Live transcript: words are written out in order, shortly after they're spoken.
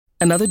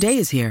Another day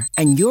is here,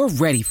 and you're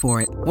ready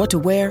for it. What to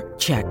wear?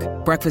 Check.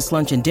 Breakfast,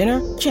 lunch, and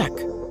dinner? Check.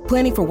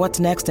 Planning for what's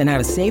next and how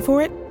to save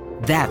for it?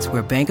 That's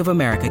where Bank of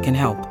America can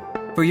help.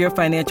 For your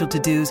financial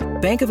to-dos,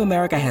 Bank of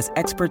America has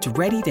experts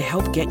ready to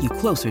help get you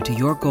closer to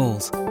your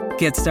goals.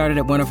 Get started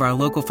at one of our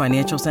local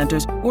financial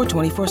centers or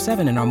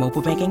 24/7 in our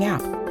mobile banking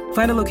app.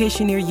 Find a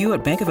location near you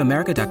at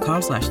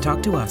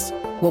bankofamerica.com/talktous.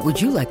 What would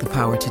you like the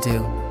power to do?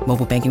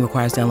 Mobile banking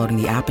requires downloading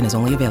the app and is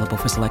only available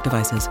for select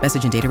devices.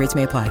 Message and data rates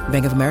may apply.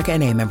 Bank of America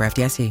N.A., member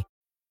FDIC.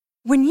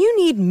 When you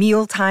need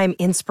mealtime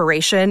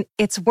inspiration,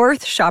 it's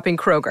worth shopping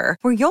Kroger,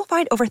 where you'll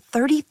find over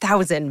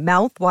 30,000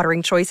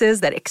 mouth-watering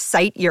choices that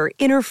excite your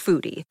inner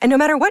foodie. And no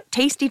matter what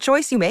tasty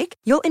choice you make,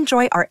 you'll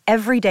enjoy our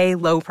everyday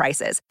low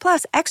prices,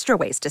 plus extra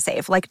ways to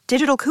save, like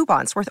digital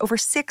coupons worth over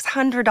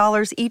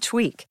 $600 each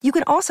week. You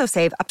can also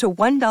save up to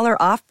 $1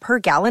 off per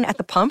gallon at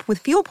the pump with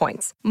fuel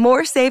points.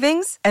 More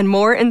savings and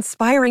more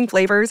inspiring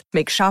flavors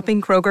make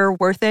shopping Kroger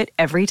worth it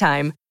every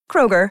time.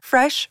 Kroger,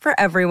 fresh for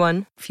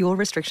everyone. Fuel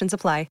restrictions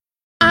apply.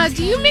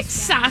 Do you mix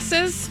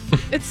sauces?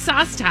 It's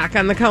Sauce Talk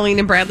on the Colleen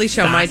and Bradley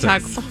Show, My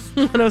Talk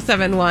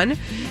 1071.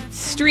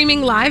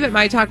 Streaming live at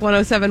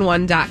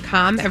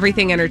MyTalk1071.com.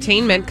 Everything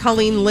Entertainment.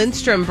 Colleen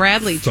Lindstrom,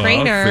 Bradley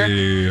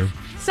Trainer.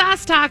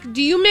 Sauce Talk. Do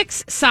you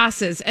mix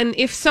sauces? And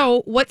if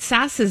so, what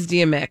sauces do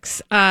you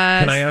mix?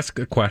 Can I ask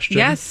a question?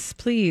 Yes,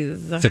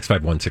 please.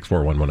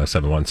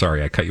 651-641-1071.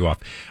 Sorry, I cut you off.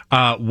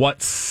 What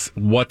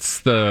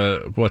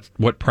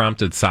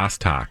prompted Sauce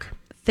Talk?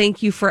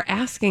 Thank you for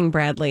asking,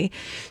 Bradley.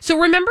 So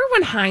remember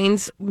when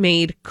Heinz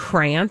made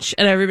Cranch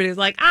and everybody was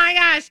like, oh my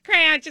gosh,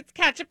 Cranch, it's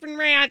ketchup and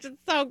ranch. It's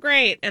so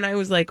great. And I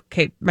was like,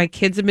 okay, my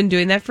kids have been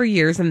doing that for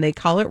years and they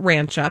call it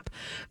Ranch Up.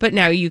 But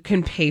now you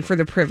can pay for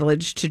the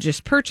privilege to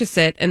just purchase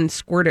it and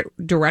squirt it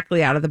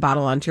directly out of the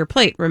bottle onto your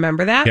plate.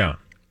 Remember that? Yeah.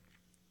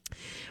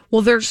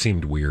 Well, It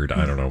seemed weird.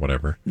 I don't know,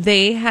 whatever.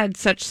 They had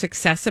such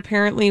success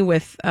apparently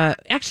with,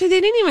 actually, they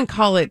didn't even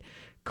call it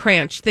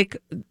Cranch.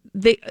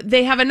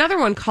 They have another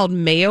one called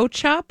Mayo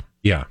Chup.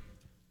 Yeah.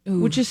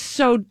 Which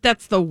is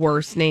that's the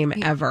worst name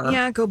ever.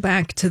 Yeah, go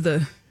back to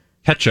the...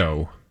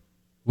 Ketcho.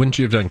 Wouldn't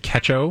you have done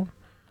Ketcho?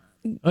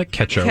 I like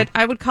Ketcho.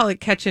 I would call it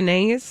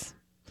Ketchanaise.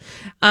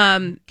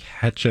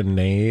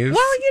 Ketchanaise?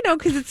 Well,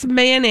 because it's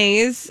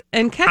mayonnaise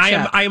and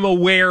ketchup. I'm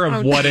aware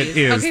of what it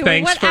is. Okay,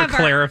 Thanks for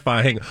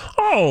clarifying.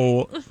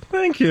 Oh,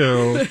 thank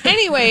you.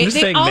 Anyway, I'm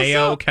just saying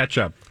mayo,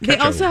 ketchup. They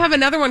also have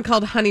another one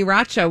called Honey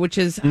Racha, which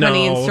is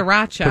honey and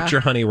sriracha. Put your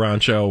honey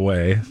rancho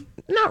away.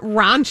 Not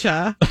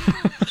rancha.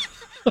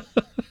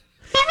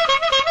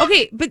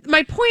 Okay, but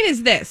my point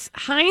is this.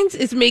 Heinz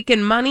is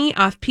making money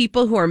off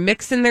people who are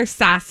mixing their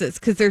sauces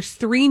because there's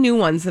 3 new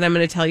ones that I'm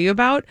going to tell you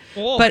about.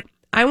 Oh. But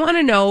I want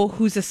to know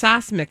who's a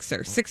sauce mixer.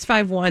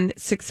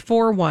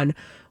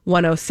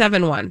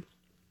 651-641-1071.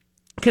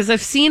 Because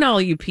I've seen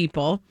all you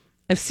people.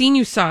 I've seen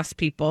you sauce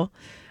people.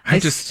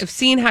 I've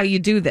seen how you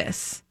do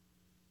this.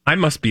 I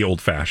must be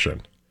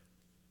old-fashioned.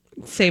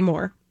 Say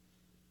more.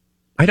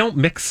 I don't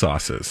mix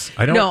sauces.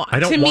 I don't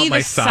want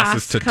my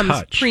sauces to comes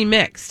touch.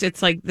 Pre-mixed.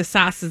 It's like the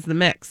sauce is the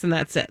mix, and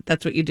that's it.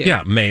 That's what you do.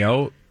 Yeah,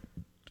 mayo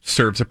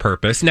serves a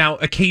purpose. Now,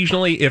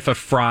 occasionally, if a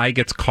fry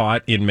gets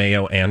caught in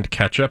mayo and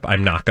ketchup,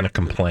 I'm not going to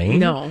complain.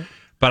 No.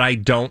 But I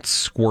don't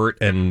squirt,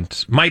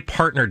 and my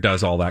partner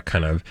does all that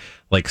kind of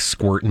like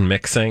squirt and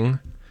mixing.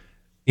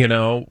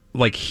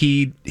 Like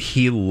he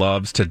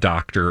loves to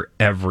doctor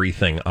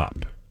everything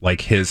up. Like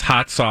his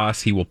hot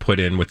sauce, he will put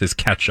in with his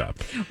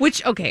ketchup.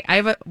 Which, okay,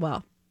 I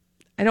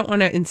don't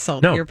want to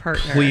insult your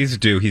partner. Please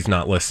do. He's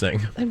not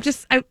listening.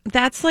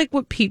 That's like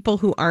what people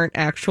who aren't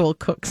actual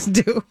cooks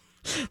do.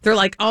 They're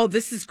like, oh,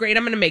 this is great.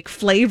 I'm going to make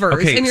flavors.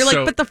 Okay, and you're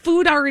like, but the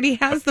food already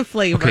has the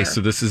flavor. Okay, so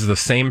this is the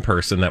same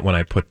person that when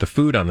I put the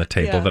food on the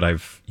table that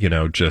I've,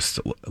 just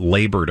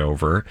labored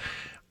over,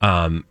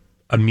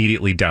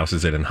 immediately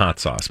douses it in hot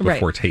sauce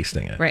before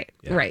tasting it. Right,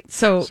 right.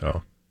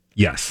 So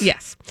yes.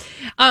 Yes.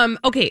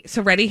 Okay,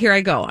 so ready? Here I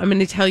go. I'm going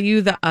to tell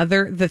you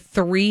the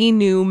 3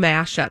 new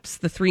mashups,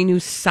 the 3 new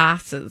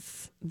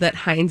sauces that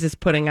Heinz is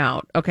putting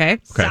out.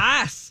 Okay?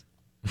 Sauce.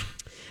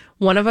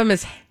 One of them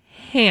is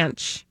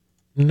Hanch.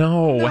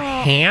 No,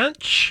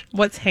 Hanch?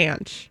 What's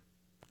Hanch?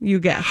 You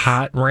guess.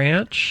 Hot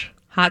ranch?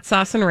 Hot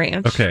sauce and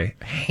ranch. Okay.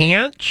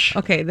 Hanch?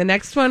 Okay, the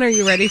next one. Are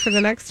you ready for the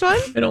next one?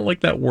 I don't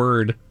like that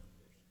word.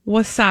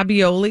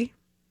 Wasabioli.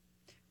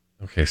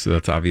 Okay, so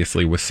that's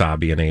obviously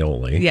wasabi and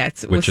aioli. Yeah,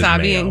 it's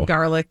wasabi and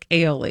garlic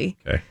aioli.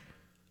 Okay.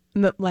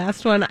 And the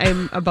last one,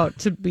 I'm about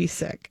to be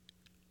sick.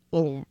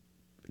 Oh,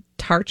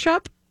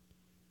 Tarchup?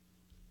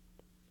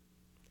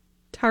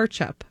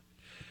 Tarchup.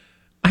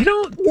 I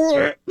don't...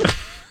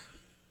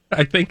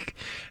 I think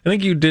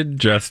you did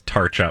just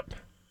Tarchup.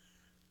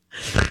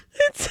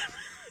 It's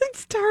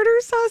tartar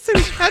sauce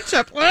and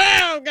ketchup.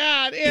 Oh,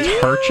 God.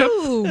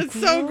 Tarchup? That's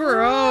so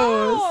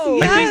gross.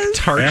 Yes. I think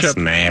Tarchup... That's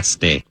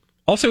nasty.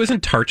 Also,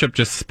 isn't Tarchup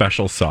just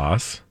special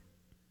sauce?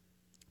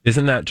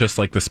 Isn't that just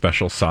like the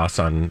special sauce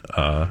on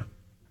a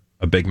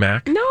Big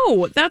Mac?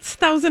 No, that's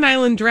Thousand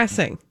Island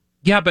dressing.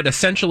 Yeah, but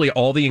essentially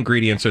all the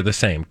ingredients are the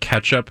same.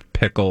 Ketchup,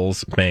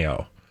 pickles,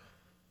 mayo.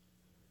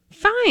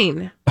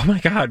 Fine. Oh my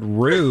God,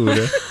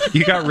 rude.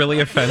 You got really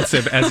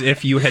offensive as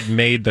if you had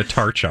made the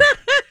tarchup.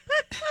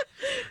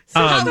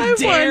 How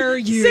dare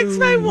you?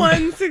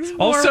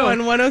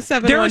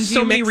 651-641-1071. There are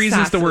so many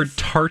reasons the word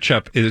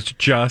tarchup is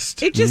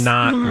just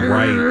not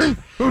right.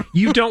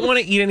 You don't want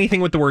to eat anything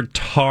with the word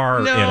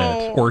tar in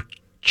it. Or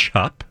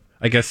chup.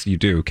 I guess you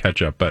do,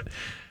 ketchup, but...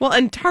 Well,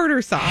 and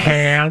tartar sauce.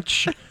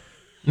 Hanch.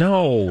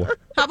 No.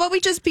 How about we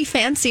just be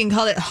fancy and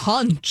call it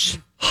hunch?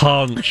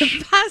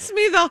 Hunch. Pass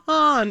me the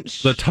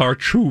haunch. The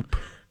tarchup.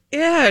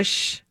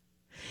 Ish.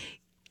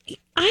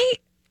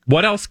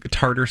 What else?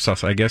 Tartar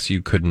sauce. I guess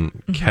you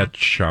couldn't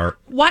catch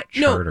What?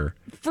 charter.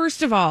 No.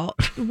 First of all,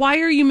 why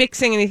are you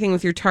mixing anything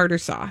with your tartar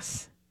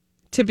sauce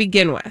to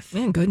begin with?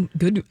 Man,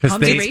 good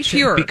observation.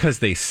 pure. Because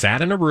they sat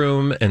in a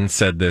room and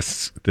said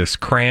this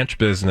Cranch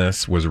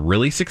business was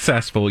really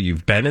successful.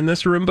 You've been in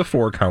this room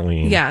before,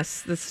 Colleen.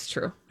 Yes, this is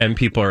true. And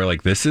people are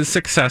like, this is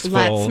successful.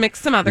 Let's mix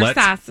some other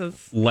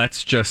sauces.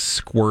 Let's just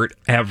squirt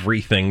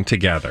everything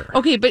together.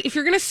 Okay, but if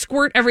you're going to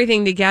squirt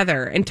everything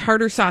together, and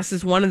tartar sauce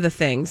is one of the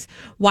things,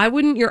 why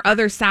wouldn't your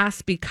other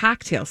sauce be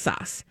cocktail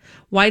sauce?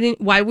 Why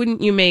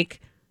wouldn't you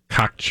make...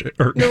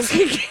 No,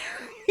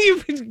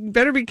 you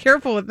better be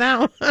careful with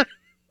that one.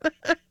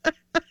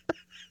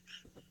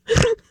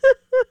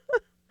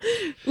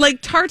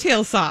 Like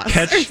tartail sauce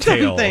or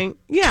something.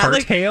 Yeah,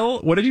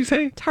 tartail? What did you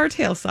say?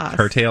 Tartail sauce.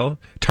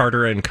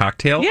 Tartar and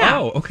cocktail? Yeah.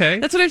 Oh, okay.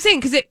 That's what I'm saying,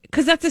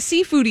 because that's a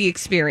seafoody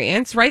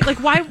experience, right?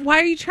 Like, why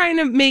are you trying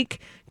to make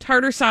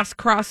tartar sauce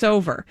cross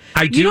over?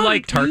 I do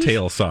like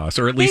tartail sauce,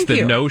 or at least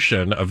the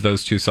notion of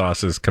those two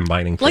sauces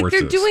combining forces. Like,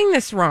 they're doing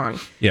this wrong.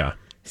 Yeah.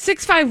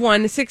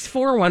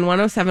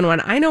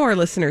 651-641-1071. I know our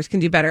listeners can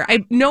do better.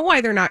 I know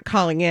why they're not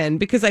calling in,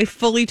 because I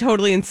fully,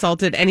 totally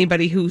insulted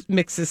anybody who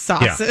mixes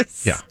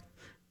sauces. Yeah.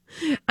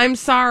 I'm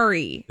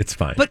sorry. It's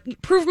fine. But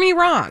prove me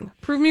wrong.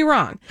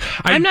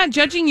 I'm not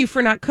judging you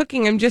for not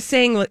cooking. I'm just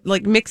saying,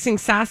 like mixing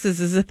sauces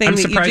is a thing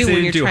that you do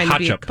when you're trying to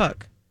be a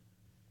cook.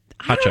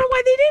 I don't know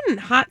why they didn't.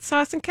 Hot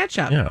sauce and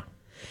ketchup. Yeah.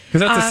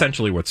 Because that's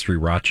essentially what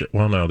sriracha...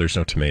 Well, no, there's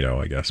no tomato,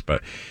 I guess.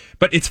 But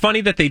it's funny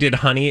that they did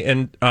honey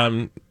and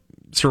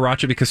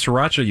sriracha, because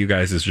sriracha, you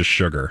guys, is just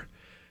sugar.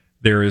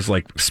 There is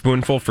like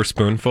spoonful for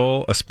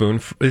spoonful, a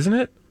spoonful, isn't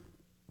it?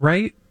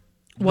 Right?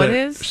 What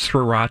is?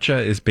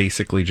 Sriracha is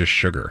basically just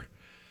sugar.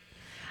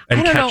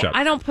 And I don't ketchup. know.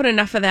 I don't put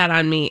enough of that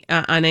on me,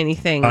 on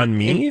anything. On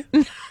me?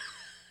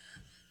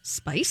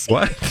 Spicy?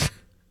 What? I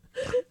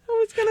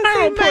was gonna I say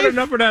don't put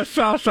enough of that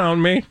sauce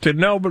on me to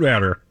know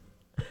better.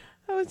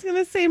 I was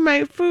gonna say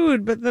my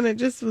food, but then it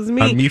just was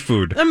me. On me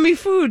food. On me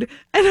food.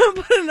 I don't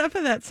put enough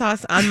of that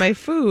sauce on my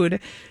food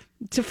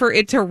for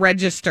it to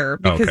register,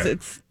 because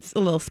it's a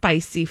little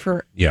spicy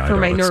for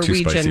my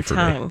Norwegian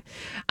tongue.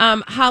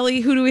 Holly,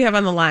 who do we have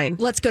on the line?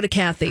 Let's go to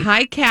Kathy.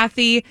 Hi,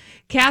 Kathy.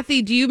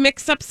 Kathy, do you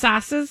mix up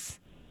sauces?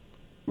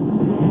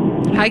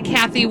 Hi,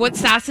 Kathy. What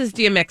sauces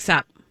do you mix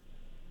up?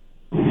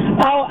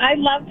 Oh, I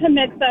love to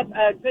mix up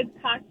a good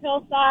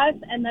cocktail sauce,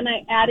 and then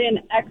I add in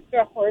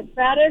extra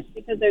horseradish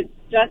because it's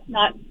just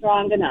not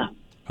strong enough.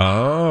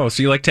 Oh,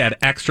 so you like to add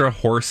extra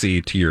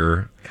horsey to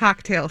your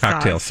cocktail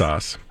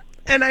sauce.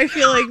 And I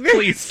feel like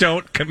please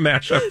don't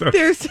mash up those.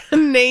 There's a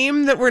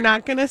name that we're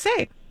not going to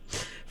say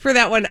for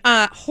that one.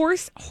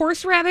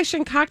 Horseradish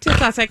and cocktail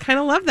sauce. I kind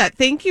of love that.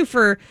 Thank you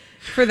for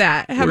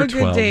that. Have a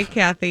good day,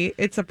 Kathy.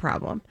 It's a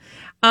problem.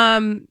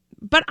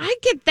 But I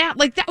get that.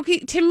 Like that. Okay,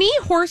 to me,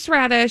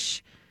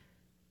 horseradish,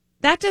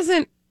 I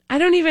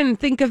don't even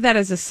think of that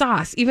as a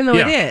sauce, even though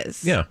it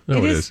is. Yeah, no,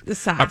 it is the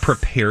sauce. A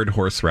prepared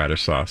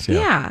horseradish sauce.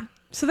 Yeah.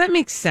 So that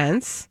makes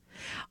sense.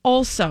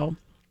 Also,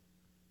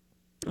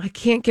 I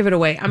can't give it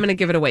away. I'm going to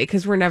give it away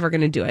because we're never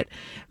going to do it.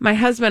 My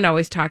husband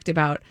always talked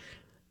about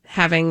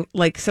having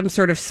like some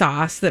sort of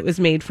sauce that was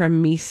made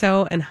from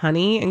miso and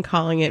honey and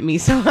calling it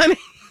miso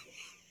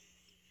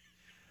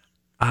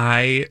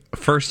honey.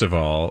 First of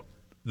all,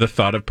 the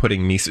thought of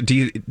putting miso,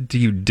 do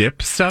you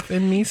dip stuff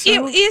in miso?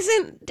 It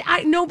isn't,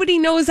 nobody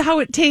knows how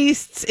it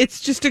tastes.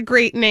 It's just a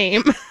great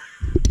name.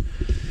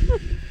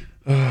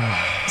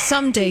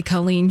 Someday,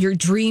 Colleen, your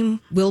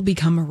dream will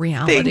become a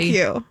reality. Thank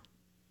you.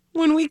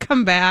 When we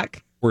come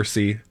back.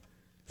 Horsey.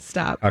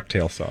 Stop.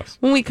 Cocktail sauce.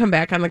 When we come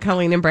back on the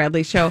Colleen and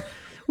Bradley show,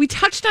 we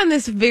touched on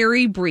this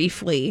very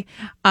briefly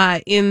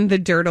in the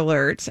Dirt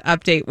Alert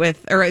update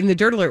in the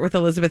Dirt Alert with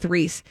Elizabeth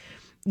Reese.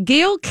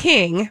 Gayle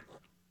King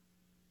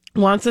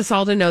wants us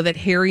all to know that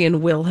Harry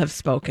and Will have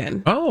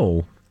spoken.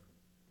 Oh.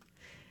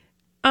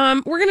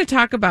 We're going to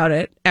talk about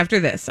it after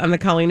this on the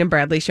Colleen and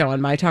Bradley show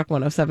on My Talk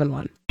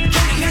 1071.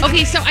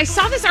 Okay, so I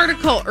saw this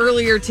article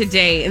earlier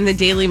today in the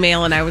Daily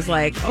Mail, and I was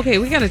like, okay,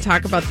 we got to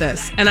talk about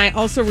this. And I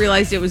also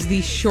realized it was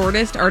the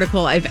shortest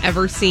article I've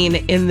ever seen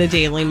in the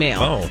Daily Mail.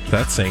 Oh,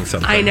 that's saying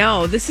something. I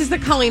know. This is the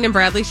Colleen and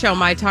Bradley show,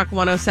 My Talk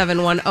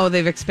 1071. Oh,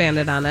 they've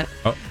expanded on it.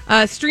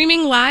 Oh.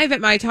 Streaming live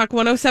at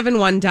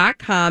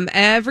MyTalk1071.com.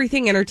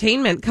 Everything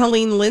Entertainment.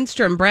 Colleen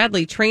Lindstrom,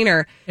 Bradley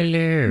Trainer.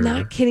 Hello.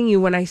 Not kidding you.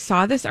 When I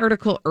saw this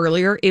article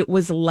earlier, it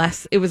was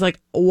like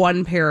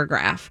one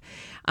paragraph.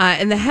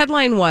 And the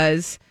headline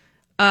was...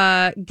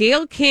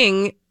 Gayle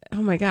King,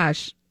 oh my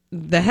gosh,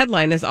 the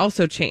headline has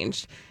also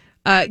changed.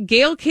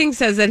 Gayle King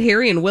says that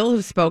Harry and Will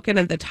have spoken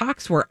and the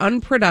talks were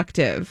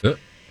unproductive.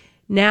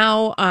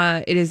 Now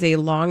it is a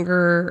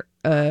longer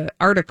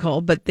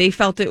article, but they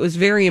felt it was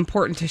very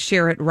important to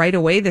share it right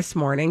away this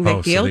morning.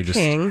 That Gayle so they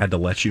King just had to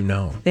let you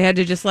know. They had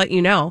to just let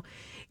you know.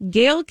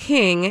 Gayle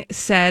King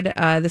said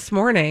this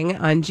morning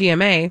on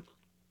GMA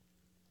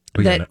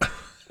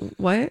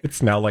what?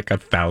 It's now like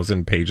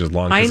 1,000 pages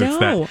long. I know. It's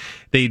that,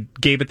 they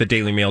gave it the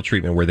Daily Mail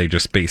treatment where they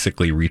just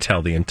basically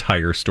retell the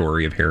entire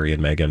story of Harry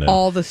and Meghan.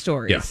 All the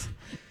stories.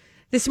 Yeah.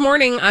 This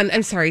morning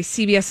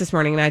CBS This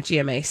Morning, not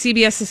GMA.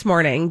 CBS This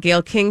Morning,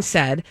 Gayle King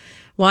said,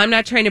 well, I'm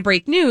not trying to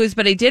break news,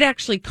 but I did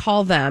actually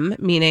call them,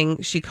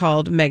 meaning she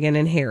called Meghan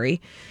and Harry,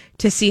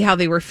 to see how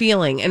they were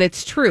feeling. And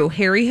it's true.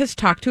 Harry has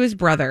talked to his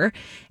brother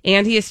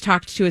and he has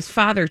talked to his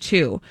father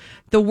too.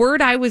 The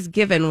word I was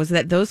given was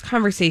that those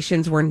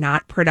conversations were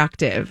not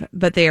productive,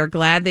 but they are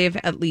glad they've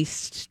at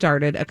least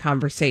started a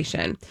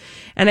conversation.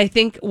 And I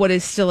think what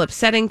is still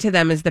upsetting to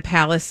them is the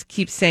palace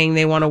keeps saying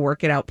they want to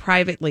work it out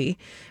privately,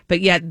 but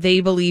yet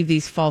they believe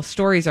these false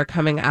stories are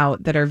coming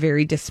out that are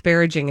very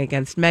disparaging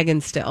against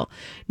Meghan still.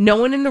 No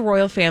one in the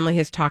royal family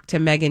has talked to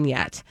Meghan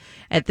yet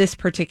at this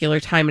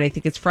particular time, and I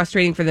think it's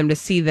frustrating for them to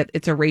see that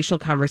it's a racial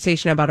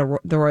conversation about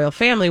the royal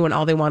family when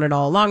all they wanted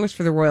all along was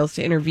for the royals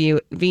to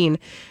intervene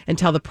and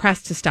tell the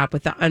press to stop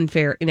with the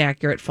unfair,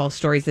 inaccurate, false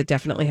stories that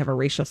definitely have a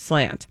racial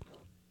slant.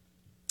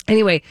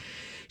 Anyway,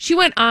 she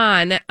went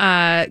on,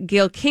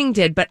 Gayle King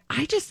did, but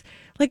I just,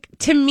 like,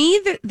 to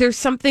me,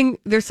 there's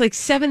like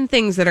 7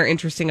 things that are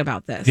interesting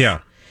about this.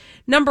 Yeah.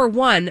 Number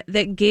one,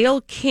 that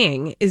Gayle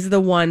King is the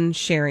one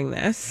sharing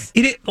this.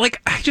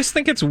 I just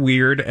think it's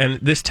weird, and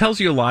this tells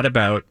you a lot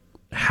about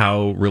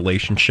how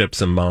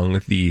relationships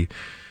among the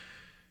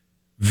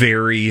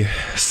very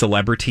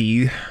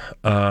celebrity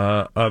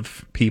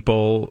of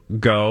people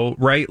go,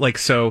 right? Like,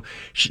 so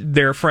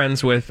they're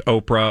friends with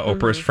Oprah.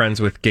 Oprah's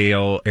friends with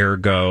Gayle.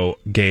 Ergo,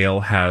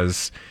 Gayle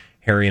has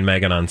Harry and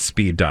Meghan on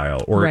speed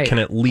dial, or can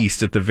at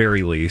least, at the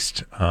very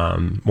least,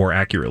 more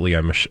accurately,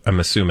 I'm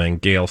assuming,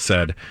 Gayle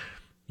said,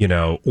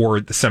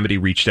 or somebody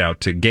reached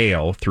out to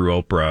Gayle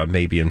through Oprah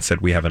maybe and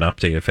said, we have an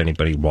update if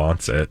anybody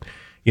wants it.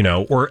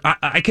 Or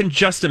I can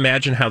just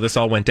imagine how this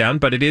all went down,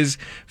 but it is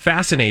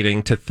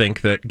fascinating to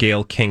think that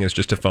Gayle King is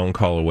just a phone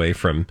call away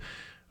from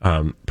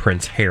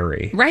Prince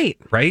Harry. Right.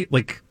 Right?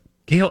 Like,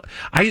 Gayle,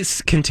 I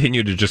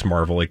continue to just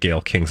marvel at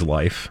Gayle King's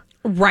life.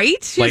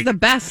 Right? She's the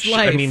best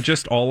life. I mean,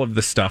 just all of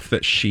the stuff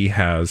that she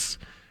has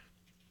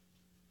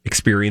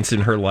experienced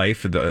in her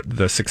life,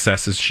 the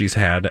successes she's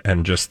had,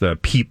 and just the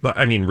people,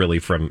 I mean, really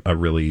from a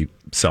really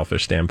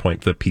selfish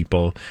standpoint, the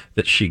people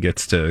that she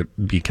gets to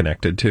be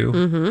connected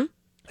to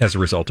as a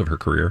result of her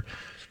career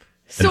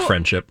and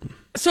friendship.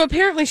 So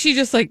apparently she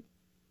just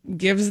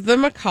gives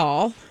them a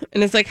call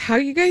and it's like, how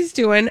you guys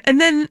doing? And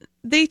then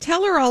they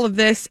tell her all of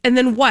this. And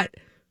then what?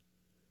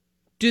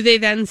 Do they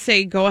then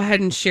say, go ahead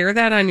and share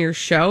that on your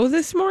show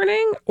this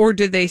morning? Or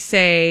do they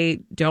say,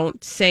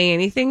 don't say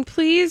anything,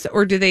 please?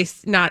 Or do they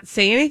not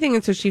say anything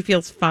and so she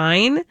feels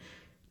fine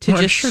to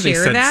just share they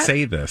said, that?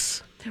 Say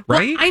this,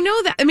 right? Well, I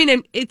know that. I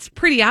mean, it's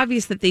pretty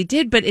obvious that they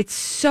did, but it's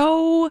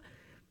so...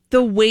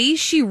 The way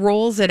she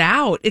rolls it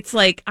out, it's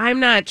like, I'm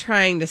not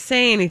trying to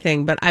say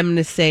anything, but I'm going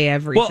to say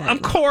everything. Well,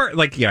 of course,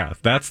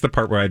 that's the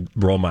part where I'd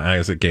roll my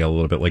eyes at Gayle a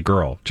little bit, like,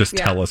 girl, just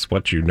tell us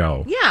what you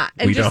know. Yeah.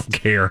 And we don't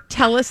care.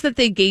 Tell us that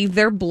they gave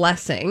their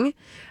blessing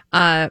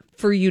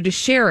for you to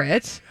share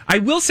it. I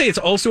will say it's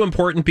also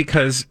important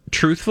because,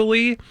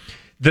 truthfully,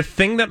 the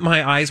thing that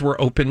my eyes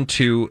were open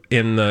to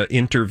in the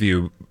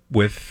interview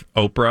with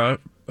Oprah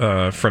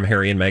from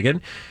Harry and Meghan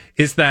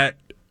is that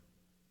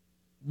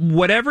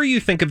whatever you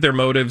think of their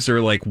motives or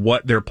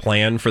what their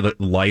plan for the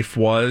life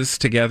was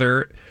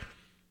together,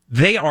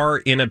 they are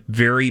in a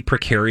very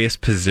precarious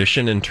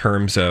position in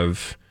terms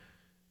of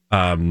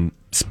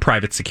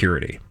private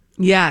security.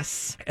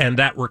 Yes. And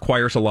that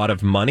requires a lot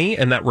of money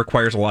and that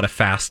requires a lot of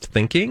fast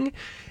thinking.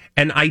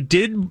 And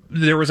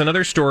there was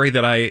another story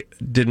that I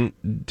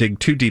didn't dig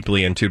too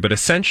deeply into, but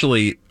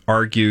essentially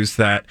argues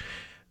that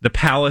the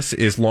palace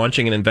is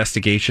launching an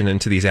investigation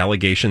into these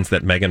allegations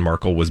that Meghan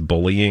Markle was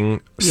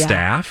bullying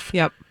staff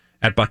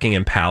at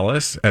Buckingham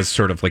Palace as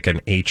sort of like an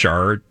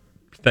HR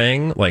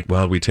thing. Like,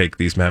 well, we take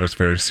these matters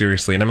very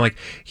seriously. And I'm like,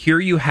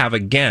 here you have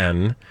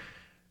again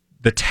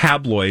the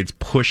tabloids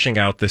pushing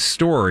out this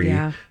story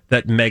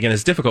that Meghan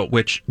is difficult,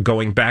 which,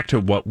 going back to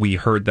what we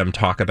heard them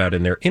talk about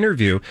in their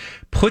interview,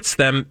 puts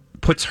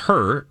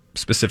her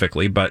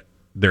specifically, but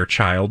their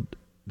child,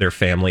 their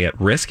family at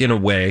risk in a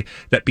way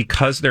that,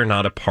 because they're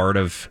not a part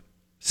of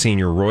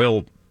senior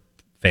royal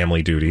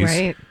family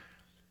duties,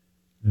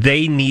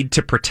 they need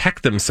to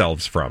protect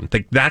themselves from.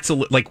 That's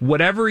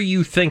whatever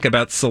you think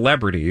about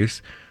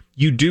celebrities,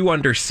 you do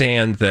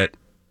understand that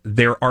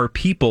there are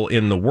people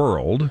in the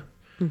world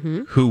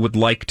who would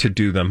like to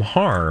do them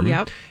harm,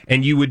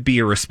 and you would be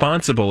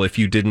irresponsible if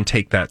you didn't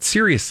take that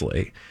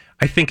seriously.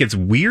 I think it's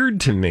weird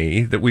to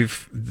me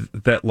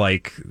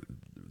that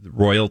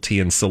royalty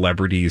and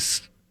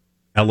celebrities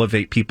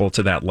elevate people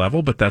to that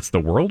level, but that's the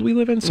world we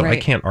live in, so I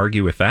Right. can't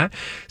argue with that.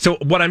 So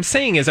what I'm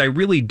saying is I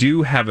really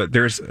do have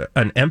there's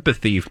an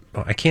empathy.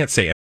 I can't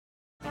say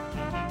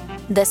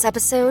This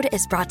episode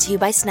is brought to you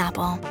by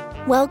Snapple.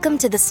 Welcome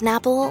to the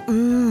Snapple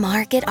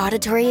Market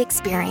Auditory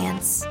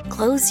Experience.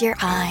 Close your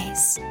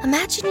eyes.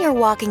 Imagine you're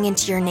walking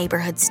into your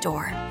neighborhood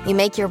store. You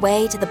make your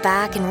way to the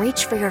back and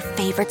reach for your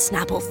favorite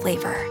Snapple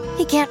flavor.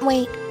 You can't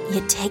wait. You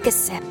take a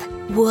sip.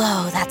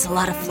 Whoa, that's a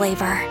lot of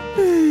flavor.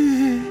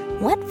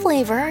 What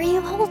flavor are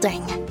you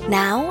holding?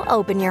 Now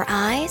open your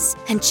eyes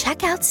and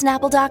check out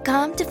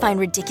Snapple.com to find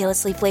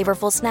ridiculously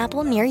flavorful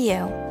Snapple near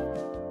you.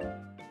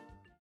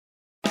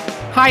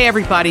 Hi,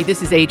 everybody.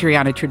 This is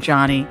Adriana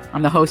Trajani.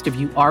 I'm the host of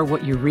You Are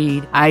What You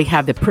Read. I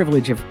have the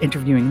privilege of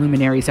interviewing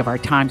luminaries of our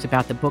times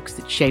about the books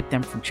that shaped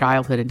them from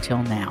childhood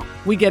until now.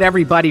 We get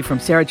everybody from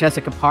Sarah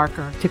Jessica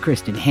Parker to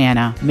Kristen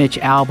Hanna, Mitch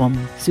Albom,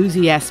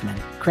 Susie Essman,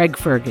 Craig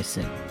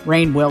Ferguson,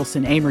 Rainn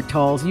Wilson, Amor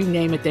Tolls, you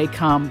name it, they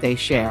come, they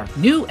share.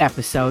 New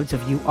episodes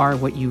of You Are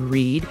What You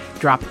Read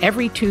drop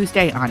every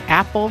Tuesday on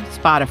Apple,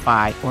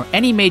 Spotify, or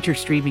any major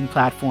streaming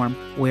platform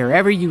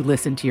wherever you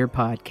listen to your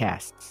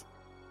podcasts.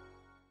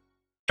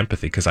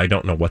 empathy, because I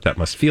don't know what that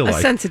must feel A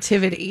like.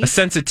 sensitivity. A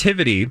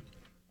sensitivity,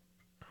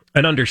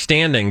 an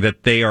understanding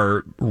that they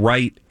are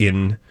right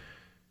in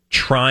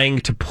trying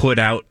to put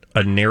out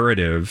a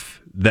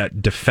narrative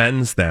that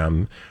defends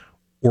them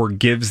or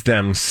gives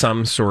them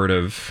some sort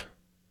of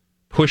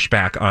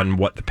pushback on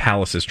what the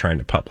palace is trying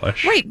to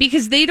publish. Right,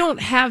 because they don't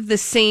have the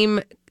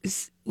same,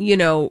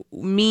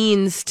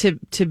 means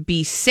to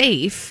be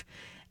safe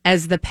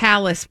as the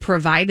palace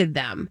provided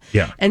them.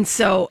 Yeah. And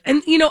so,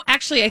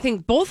 actually, I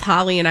think both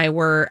Holly and I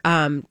were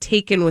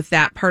taken with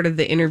that part of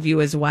the interview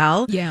as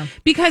well. Yeah.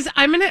 Because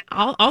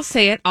I'll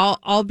say it,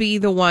 I'll be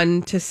the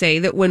one to say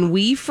that when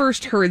we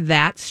first heard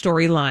that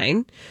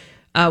storyline,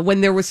 when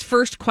there was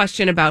first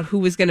question about who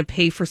was going to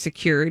pay for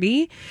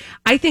security,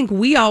 I think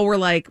we all were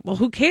like, well,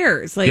 who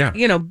cares?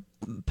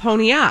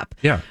 Pony up.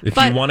 Yeah. If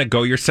But- you want to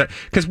go your set,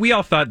 because we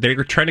all thought they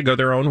were trying to go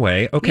their own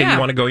way. Okay, Yeah. you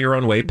want to go your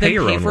own way, pay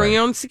your own for way.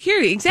 your own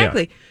security.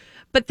 Exactly.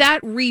 But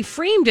that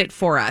reframed it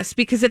for us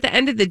because at the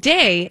end of the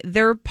day,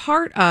 they're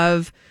part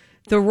of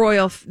the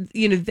royal,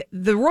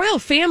 the royal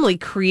family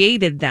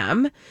created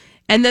them.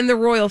 And then the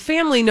royal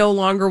family no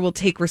longer will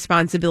take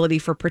responsibility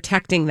for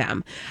protecting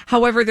them.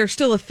 However, they're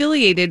still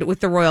affiliated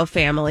with the royal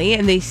family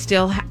and they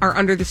still are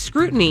under the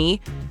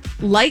scrutiny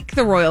like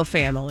the royal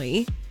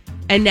family.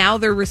 And now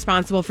they're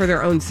responsible for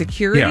their own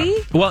security.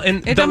 Yeah. Well, and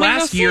It the don't make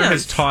last no year sense.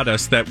 has taught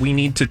us that we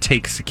need to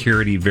take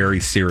security very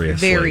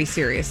seriously. Very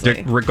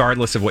seriously.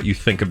 Regardless of what you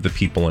think of the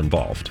people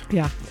involved.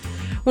 Yeah.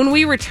 When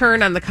we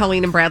return on the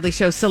Colleen and Bradley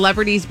show,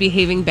 celebrities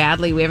behaving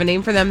badly. We have a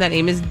name for them. That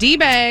name is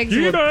D-Bags.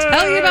 We'll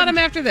tell you about them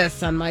after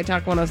this on My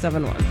Talk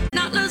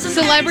 107.1.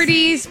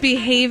 Celebrities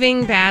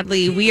behaving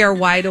badly. We are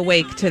wide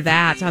awake to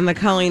that on the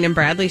Colleen and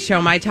Bradley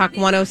show. My Talk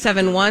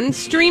 107.1,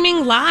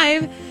 streaming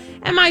live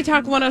at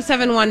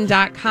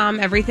MyTalk1071.com.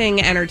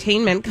 Everything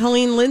entertainment.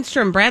 Colleen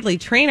Lindstrom, Bradley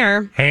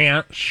Trainer.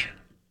 Ranch.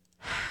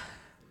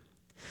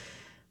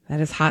 That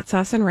is hot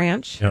sauce and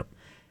ranch. Yep.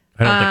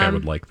 I don't think I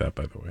would like that,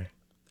 by the way.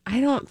 I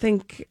don't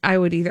think I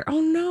would either.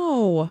 Oh,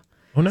 no.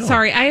 Oh, no.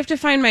 Sorry, I have to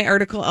find my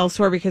article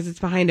elsewhere because it's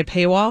behind a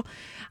paywall.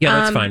 Yeah,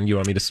 that's fine. You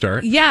want me to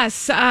start?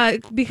 Yes,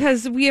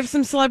 because we have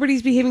some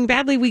celebrities behaving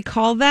badly. We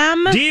call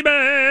them...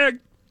 D-Bag!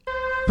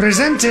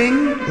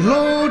 Presenting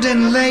Lord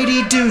and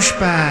Lady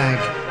Douchebag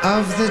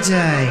of the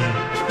Day.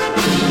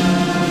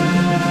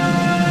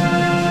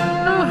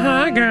 Oh,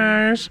 hi,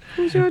 guys.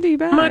 Who's your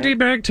D-bag? My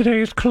D-Bag today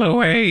is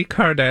Khloe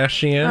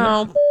Kardashian.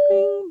 Oh,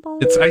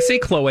 I say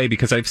Khloe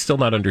because I've still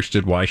not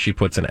understood why she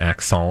puts an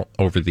accent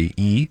over the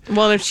E,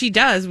 well, if she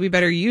does, we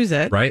better use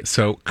it. right?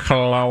 So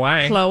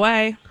Khloe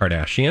Chloe.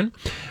 Kardashian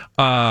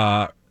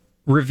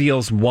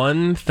reveals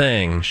one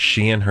thing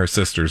she and her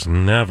sisters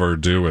never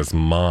do as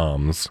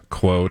moms.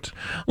 Quote,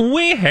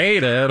 "We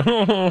hate it."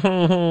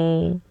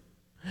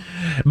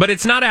 But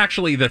it's not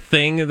actually the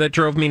thing that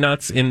drove me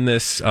nuts in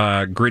this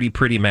Gritty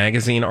Pretty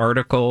magazine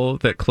article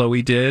that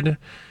Khloe did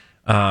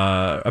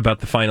about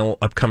the final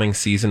upcoming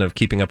season of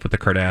Keeping Up with the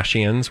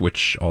Kardashians,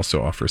 which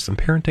also offers some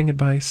parenting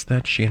advice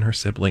that she and her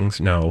siblings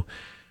know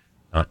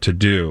not to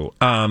do.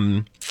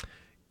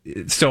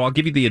 So I'll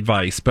give you the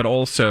advice, but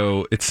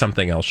also it's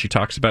something else she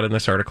talks about in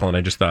this article, and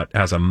I just thought,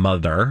 as a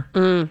mother,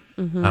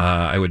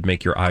 I would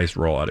make your eyes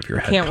roll out of your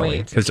head, Can't Colleen,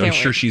 wait. because I'm Can't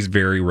sure wait. she's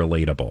very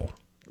relatable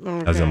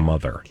as a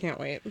mother. Can't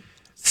wait.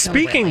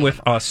 Speaking with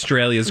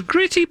Australia's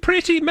Gritty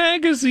Pretty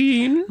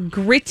magazine.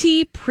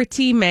 Gritty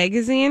Pretty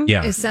magazine?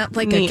 Yeah. Is that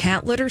like Neat. a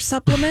cat litter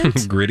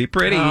supplement? Gritty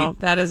Pretty. Oh,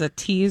 that is a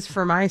tease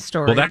for my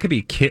story. Well, that could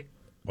be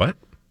what?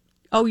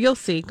 Oh, you'll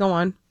see. Go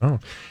on. Oh,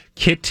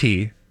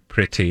 Kitty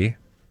Pretty.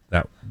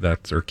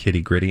 That's or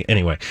Kitty Gritty.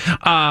 Anyway,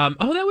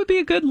 that would be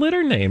a good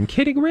litter name,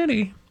 Kitty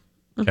Gritty.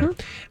 Okay.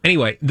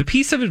 Anyway, the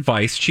piece of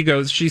advice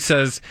she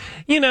says,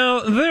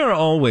 there are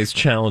always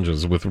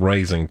challenges with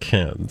raising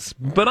kids,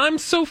 but I'm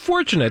so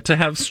fortunate to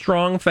have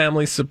strong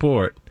family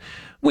support.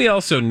 We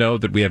also know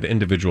that we have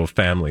individual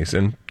families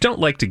and don't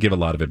like to give a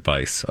lot of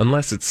advice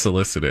unless it's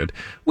solicited.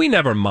 We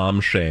never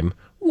mom shame.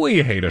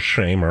 We hate a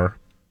shamer.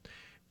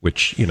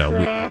 Which, we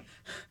know.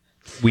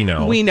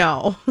 We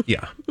know.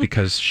 Yeah,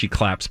 because she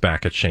claps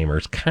back at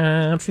shamers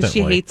constantly.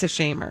 She hates a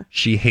shamer.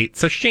 She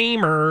hates a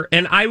shamer.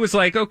 And I was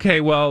like, okay,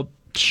 well,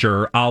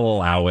 sure, I'll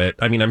allow it.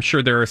 I mean, I'm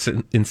sure there are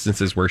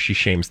instances where she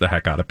shames the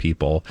heck out of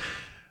people.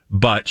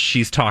 But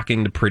she's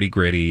talking to Pretty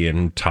Gritty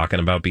and talking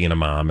about being a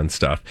mom and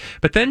stuff.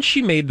 But then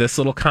she made this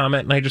little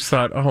comment, and I just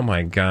thought, oh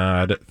my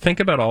God, think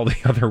about all the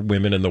other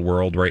women in the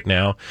world right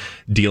now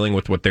dealing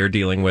with what they're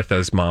dealing with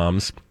as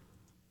moms.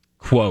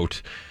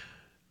 Quote,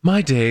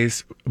 my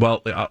days,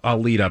 well, I'll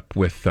lead up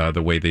with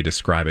the way they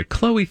describe it.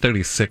 Chloe,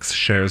 36,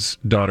 shares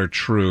daughter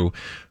True,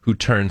 who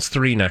turns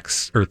 3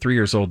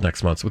 years old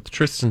next month, with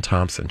Tristan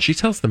Thompson. She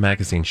tells the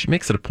magazine she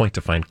makes it a point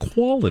to find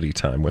quality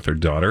time with her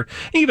daughter,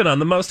 even on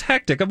the most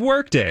hectic of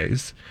work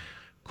days.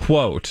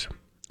 Quote,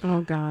 oh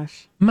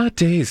gosh, my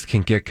days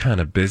can get kind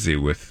of busy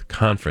with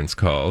conference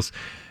calls,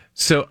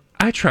 so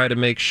I try to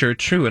make sure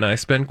True and I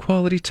spend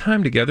quality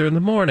time together in the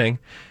morning,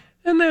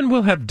 and then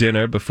we'll have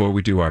dinner before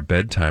we do our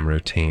bedtime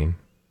routine.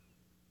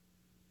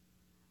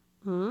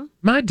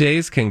 My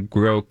days can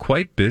grow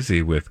quite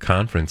busy with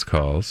conference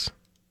calls.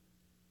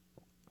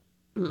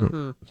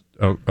 Mm-hmm.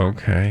 Oh,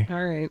 okay.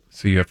 All right.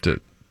 So you have to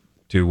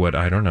do what,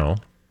 I don't know,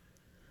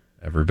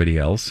 everybody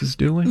else is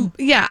doing?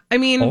 Yeah, I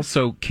mean...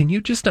 Also, can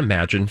you just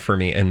imagine for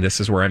me, and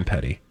this is where I'm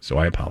petty, so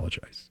I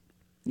apologize.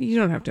 You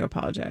don't have to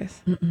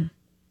apologize.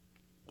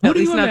 What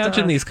do you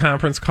imagine these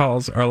conference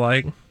calls are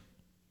like?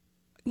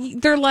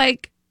 They're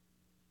like...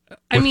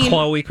 With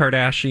Khloe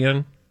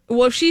Kardashian?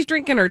 Well, if she's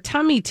drinking her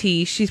tummy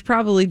tea, she's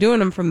probably doing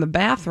them from the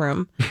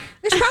bathroom.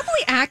 There's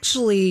probably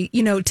actually,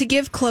 to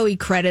give Chloe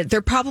credit,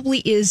 there probably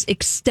is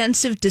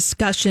extensive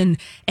discussion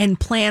and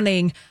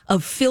planning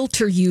of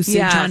filter usage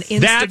on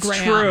Instagram.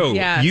 That's true.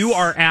 Yes. You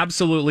are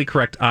absolutely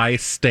correct. I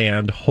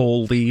stand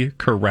wholly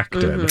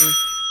corrected. Mm-hmm.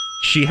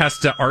 She has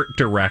to art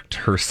direct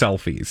her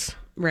selfies.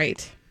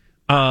 Right.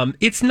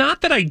 It's not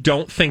that I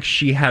don't think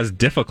she has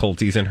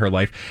difficulties in her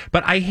life,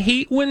 but I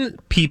hate when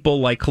people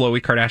like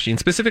Khloe Kardashian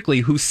specifically,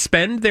 who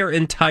spend their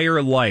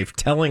entire life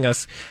telling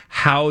us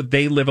how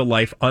they live a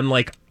life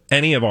unlike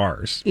any of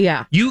ours.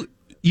 Yeah.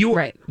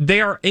 Right.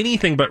 They are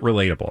anything but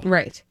relatable.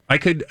 Right. I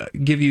could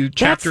give you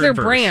chapter and verse. That's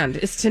their brand,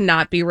 is to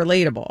not be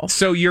relatable.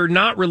 So you're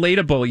not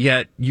relatable,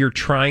 yet you're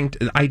trying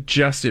to...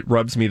 it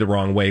rubs me the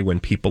wrong way when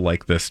people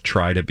like this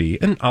try to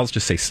be... And I'll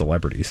just say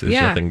celebrities. There's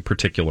nothing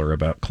particular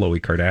about Khloe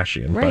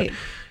Kardashian. Right.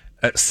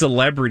 But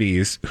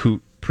celebrities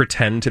who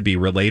pretend to be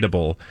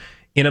relatable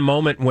in a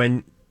moment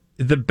when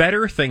the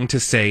better thing to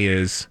say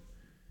is,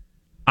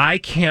 I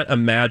can't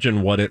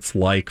imagine what it's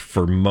like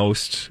for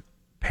most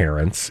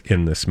parents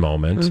in this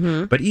moment.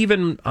 Mm-hmm. But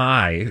even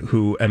I,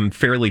 who am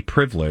fairly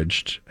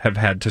privileged, have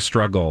had to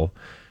struggle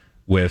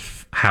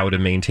with how to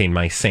maintain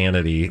my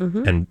sanity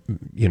and,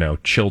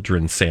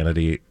 children's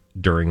sanity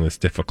during this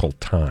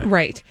difficult time.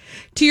 Right.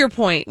 To your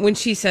point, when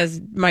she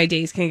says my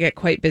days can get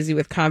quite busy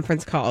with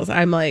conference calls,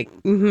 I'm like,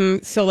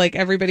 so like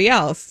everybody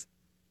else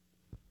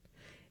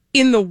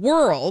in the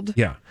world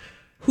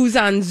who's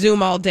on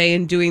Zoom all day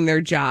and doing their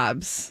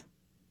jobs.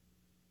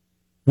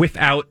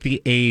 Without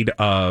the aid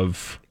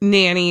of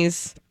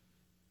nannies,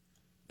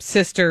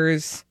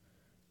 sisters,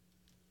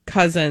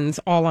 cousins,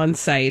 all on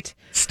site.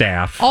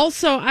 Staff.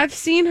 Also, I've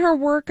seen her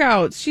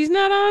workouts. She's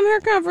not on her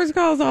conference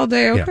calls all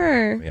day,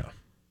 okay? Yeah.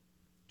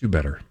 Do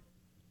better.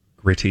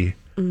 Gritty.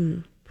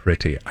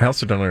 Pretty. I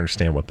also don't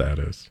understand what that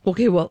is.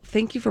 Okay, well,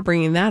 thank you for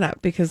bringing that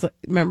up, because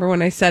remember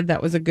when I said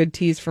that was a good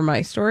tease for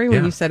my story,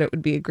 when you said it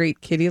would be a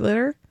great kitty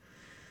litter?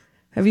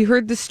 Have you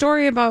heard the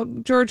story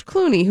about George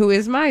Clooney, who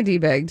is my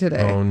D-bag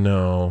today? Oh,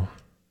 no.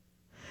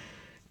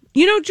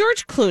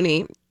 George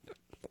Clooney,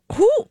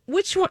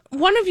 which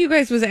one of you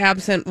guys was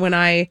absent when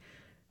I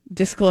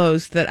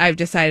disclosed that I've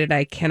decided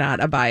I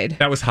cannot abide?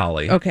 That was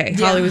Holly. Okay,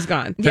 yeah. Holly was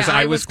gone. Because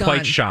I was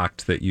quite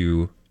shocked that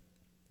you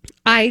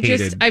I've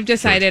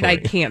decided I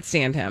can't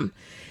stand him.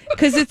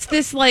 Because it's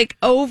this,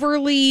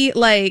 overly,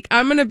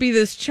 I'm going to be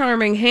this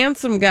charming,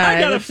 handsome guy. I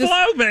got a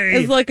Floby!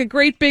 Is like a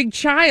great big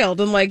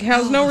child and,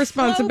 has no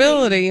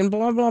responsibility and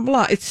blah, blah,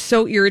 blah. It's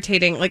so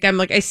irritating.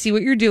 I see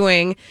what you're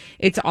doing.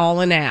 It's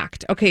all an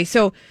act. Okay,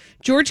 so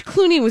George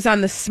Clooney was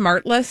on the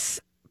Smartless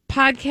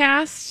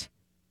podcast.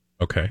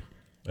 Okay.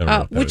 I don't know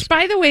what that which, is.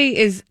 by the way,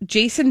 is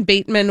Jason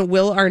Bateman,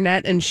 Will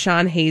Arnett, and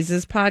Sean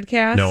Hayes'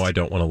 podcast. No, I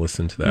don't want to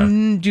listen to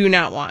that. Do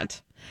not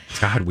want.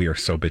 God, we are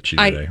so bitchy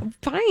today.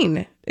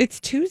 Fine. It's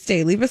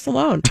Tuesday. Leave us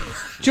alone.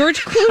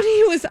 George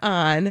Clooney was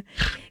on,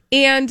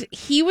 and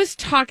he was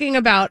talking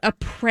about a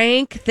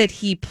prank that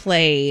he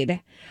played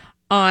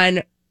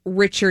on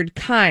Richard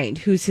Kind,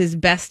 who's his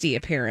bestie,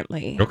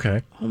 apparently.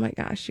 Okay. Oh, my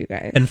gosh, you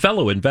guys. And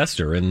fellow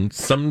investor in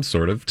some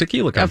sort of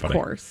tequila company.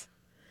 Of course.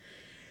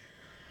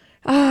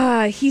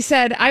 He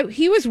said,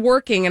 he was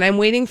working, and I'm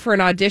waiting for an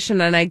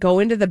audition, and I go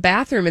into the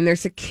bathroom, and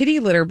there's a kitty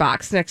litter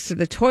box next to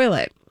the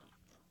toilet.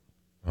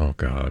 Oh,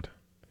 God.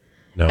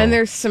 No. And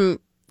there's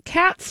some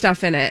cat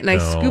stuff in it, and I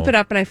scoop it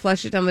up and I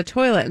flush it down the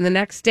toilet. And the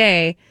next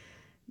day,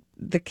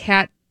 the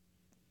cat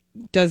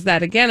does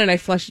that again, and I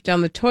flush it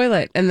down the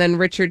toilet. And then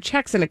Richard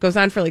checks, and it goes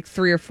on for like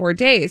 3 or 4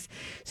 days.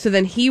 So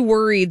then he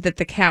worried that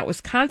the cat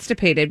was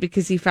constipated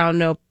because he found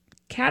no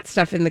cat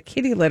stuff in the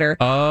kitty litter.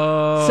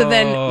 Oh. So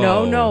then,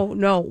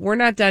 no, we're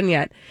not done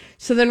yet.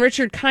 So then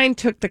Richard Kind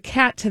took the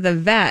cat to the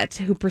vet,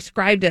 who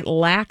prescribed it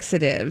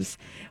laxatives,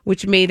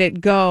 which made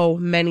it go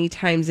many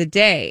times a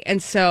day.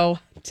 And so,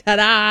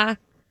 ta-da,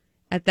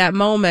 at that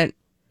moment,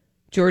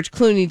 George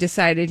Clooney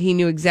decided he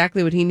knew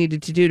exactly what he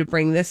needed to do to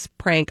bring this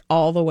prank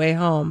all the way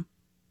home.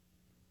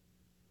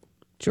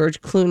 George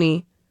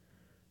Clooney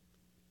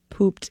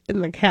pooped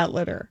in the cat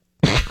litter.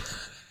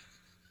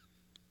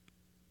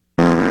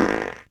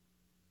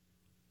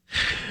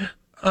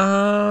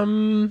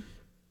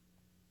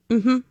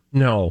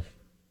 No.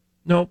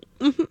 Nope.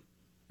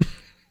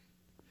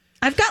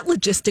 I've got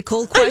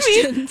logistical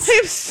questions. I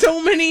have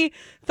so many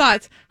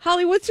thoughts.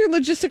 Holly, what's your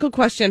logistical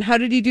question? How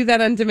did he do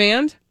that on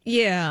demand?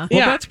 Yeah.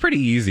 Well, that's pretty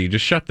easy.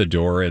 Just shut the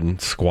door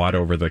and squat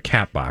over the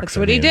cat box. That's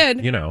what he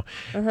did. You know.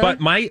 But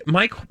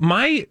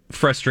my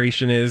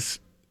frustration is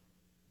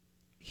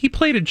he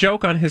played a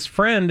joke on his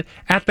friend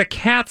at the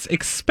cat's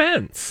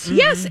expense.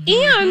 Yes,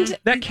 and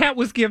that cat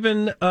was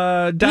given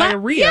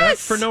diarrhea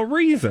for no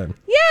reason.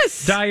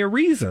 Yes.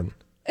 Diarrhea.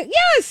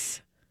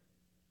 Yes.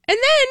 And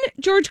then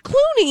George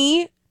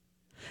Clooney,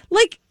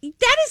 like,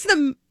 that is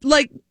the,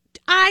 like,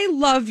 I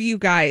love you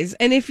guys.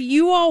 And if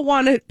you all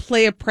want to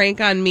play a prank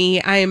on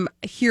me, I'm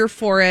here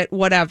for it,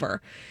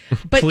 whatever.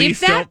 But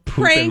Please if that don't poop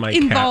in prank my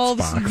cat's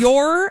involves box.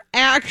 your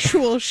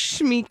actual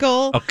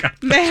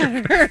schmeekle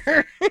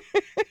matter,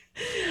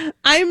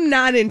 I'm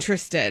not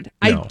interested.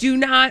 No. I do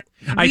not.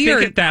 I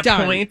think at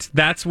that point,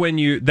 that's when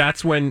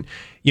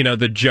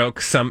the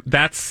joke,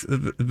 that's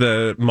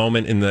the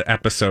moment in the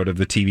episode of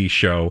the TV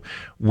show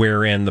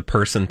wherein the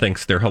person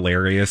thinks they're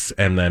hilarious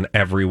and then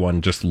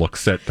everyone just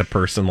looks at the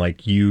person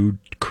like, you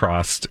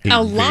crossed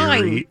a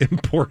very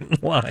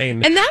important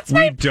line. And that's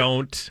we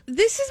don't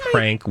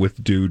prank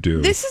with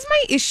doo-doo. This is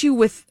my issue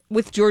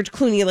with George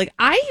Clooney. Like,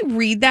 I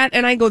read that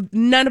and I go,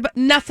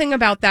 nothing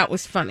about that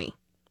was funny.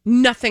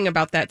 Nothing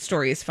about that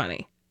story is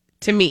funny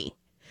to me.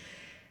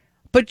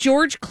 But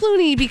George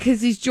Clooney,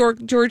 because he's George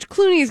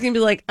Clooney, is going to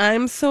be like,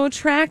 I'm so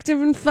attractive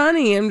and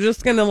funny. I'm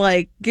just going to,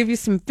 like, give you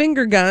some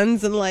finger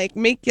guns and, like,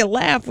 make you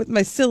laugh with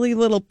my silly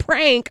little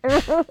prank.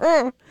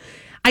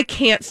 I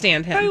can't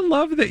stand him. I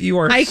love that you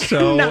are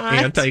so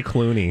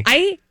anti-Clooney.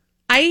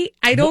 I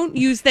don't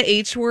use the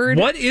H word.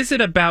 What is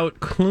it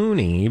about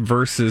Clooney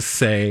versus,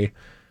 say,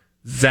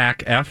 Zac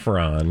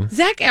Efron?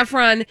 Zac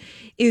Efron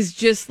is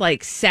just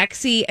like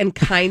sexy and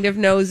kind of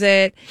knows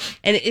it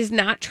and is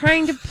not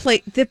trying to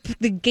play the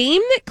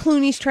game that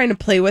Clooney's trying to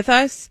play with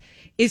us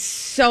is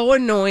so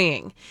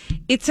annoying.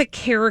 It's a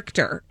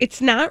character. It's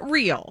not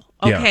real.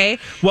 Okay. Yeah.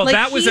 Well, like,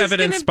 that was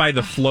evidenced by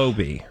the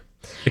Flowbee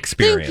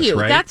experience. Thank you.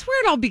 Right? That's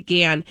where it all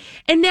began.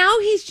 And now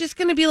he's just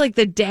going to be like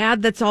the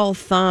dad that's all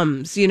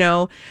thumbs, you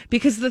know,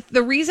 because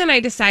the reason I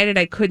decided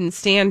I couldn't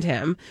stand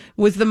him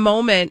was the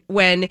moment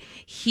when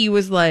he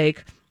was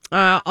like,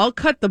 I'll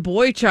cut the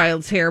boy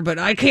child's hair, but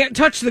I can't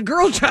touch the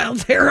girl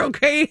child's hair,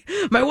 okay?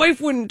 My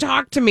wife wouldn't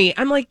talk to me.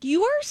 I'm like,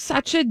 you are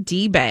such a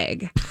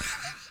D-bag.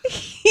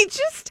 He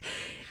just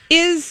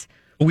is.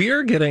 We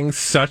are getting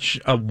such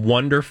a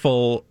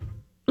wonderful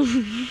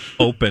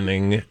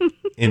opening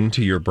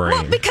into your brain.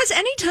 Well, because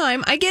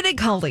anytime, I get it,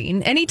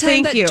 Colleen,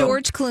 anytime that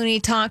George Clooney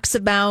talks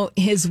about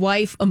his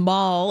wife,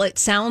 Amal, it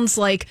sounds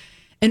like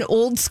an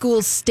old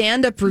school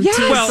stand-up routine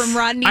from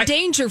Rodney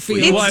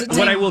Dangerfield.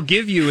 What I will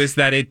give you is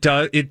that it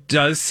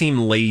does seem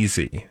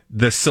lazy.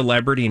 The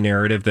celebrity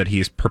narrative that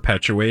he's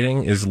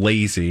perpetuating is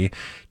lazy,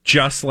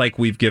 just like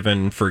we've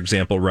given, for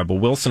example, Rebel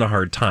Wilson a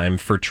hard time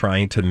for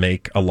trying to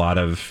make a lot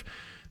of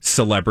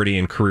celebrity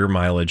and career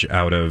mileage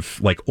out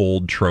of like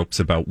old tropes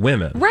about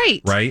women.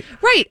 Right.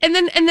 And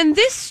then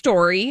this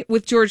story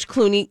with George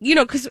Clooney, you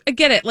know, because I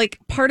get it, like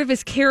part of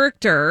his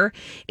character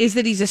is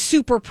that he's a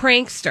super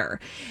prankster.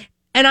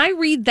 And I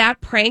read that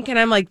prank and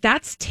I'm like,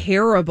 that's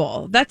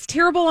terrible. That's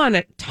terrible on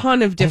a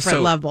ton of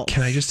different levels.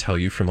 Can I just tell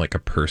you from like a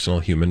personal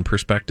human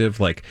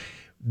perspective, like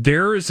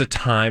there is a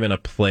time and a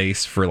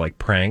place for like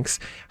pranks.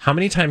 How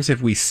many times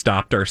have we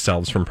stopped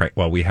ourselves from prank?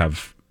 Well, we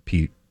have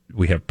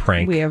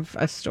prank. We have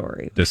a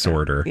story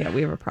disorder. Yeah,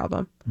 we have a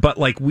problem. But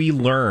like we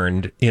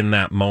learned in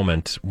that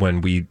moment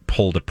when we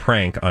pulled a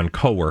prank on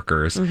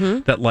coworkers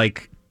that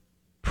like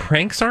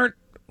pranks aren't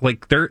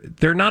like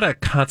they're not a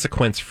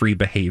consequence-free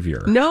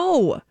behavior.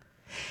 No.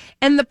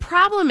 And the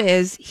problem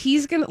is he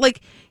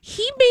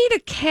made a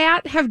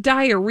cat have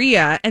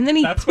diarrhea and then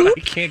That's what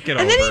I can't get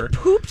over. And then he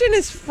pooped in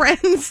his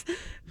friend's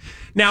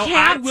Now,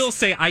 I will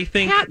say I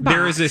think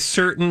there is a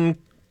certain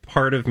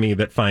part of me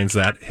that finds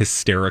that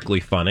hysterically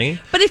funny.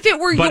 But if it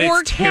were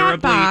your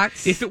cat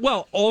box, if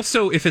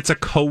it's a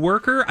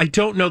coworker, I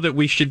don't know that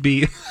we should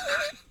be.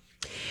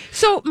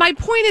 So my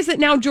point is that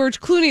now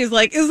George Clooney is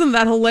like, isn't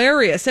that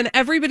hilarious? And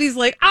everybody's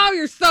like, oh,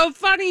 you're so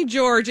funny,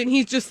 George. And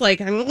he's just like,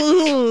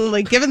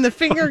 like giving the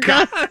finger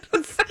guns.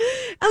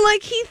 And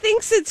like, he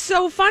thinks it's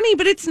so funny,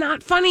 but it's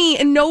not funny.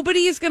 And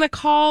nobody is going to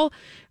call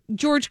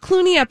George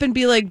Clooney up and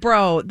be like,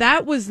 bro,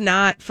 that was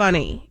not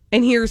funny.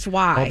 And here's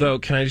why. Although,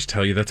 can I just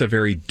tell you, that's a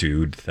very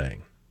dude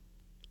thing.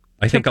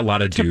 I think a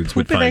lot of dudes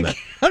would find that.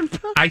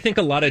 I think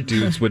a lot of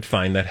dudes would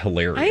find that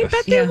hilarious. I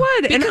bet they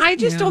would, and I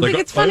just don't think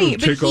it's funny.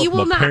 But he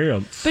will not.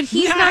 But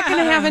he's not going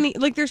to have any.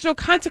 Like, there's no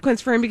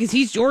consequence for him because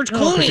he's George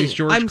Clooney. Because he's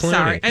George Clooney. I'm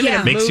sorry.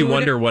 It makes you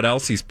wonder what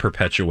else he's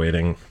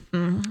perpetuating.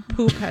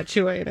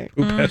 Perpetuating.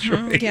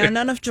 Yeah,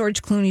 none of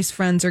George Clooney's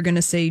friends are going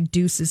to say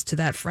deuces to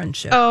that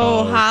friendship.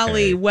 Oh, okay.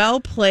 Holly,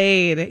 well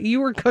played. You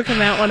were cooking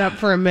that one up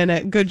for a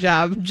minute. Good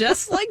job.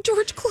 Just like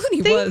George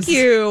Clooney was. Thank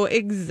you.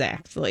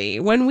 Exactly.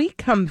 When we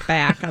come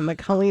back on the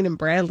Colleen and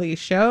Bradley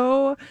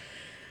show,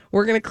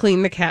 we're going to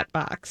clean the cat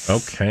box.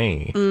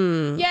 Okay.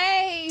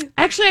 Yay!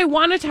 Actually, I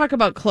want to talk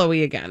about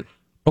Chloe again.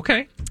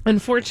 Okay.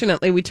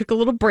 Unfortunately, we took a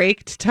little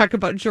break to talk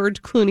about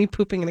George Clooney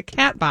pooping in a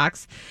cat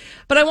box.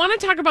 But I want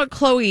to talk about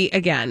Chloe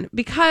again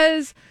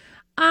because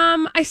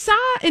I saw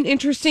an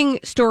interesting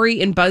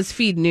story in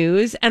BuzzFeed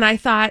News and I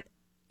thought,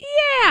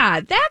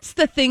 yeah, that's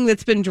the thing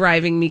that's been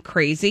driving me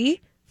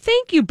crazy.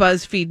 Thank you,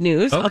 BuzzFeed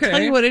News. Okay. I'll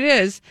tell you what it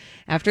is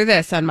after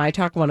this on My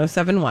Talk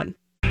 107.1.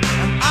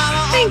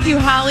 Thank you,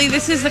 Holly.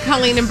 This is the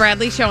Colleen and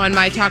Bradley Show on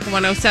My Talk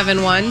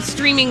 107.1,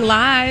 streaming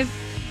live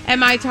at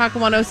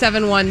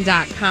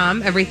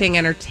MyTalk1071.com. Everything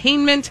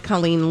Entertainment.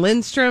 Colleen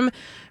Lindstrom,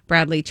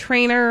 Bradley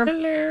Trainer.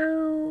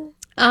 Hello.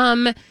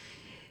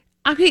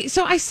 Okay,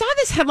 so I saw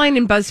this headline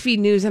in BuzzFeed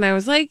News and I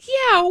was like,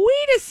 yeah,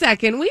 wait a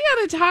second. We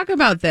got to talk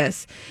about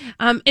this.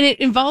 And it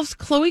involves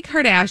Khloe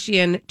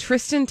Kardashian,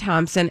 Tristan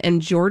Thompson,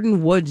 and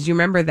Jordan Woods. You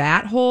remember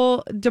that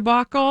whole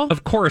debacle?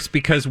 Of course,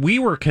 because we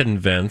were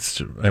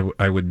convinced,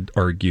 I would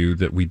argue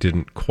that we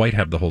didn't quite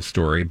have the whole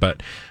story,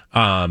 but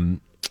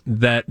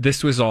that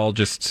this was all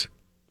just,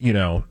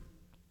 an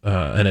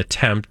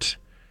attempt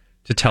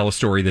to tell a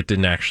story that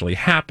didn't actually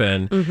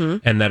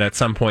happen, and that at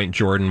some point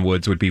Jordan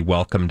Woods would be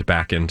welcomed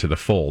back into the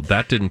fold.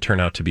 That didn't turn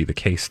out to be the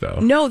case, though.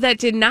 No, that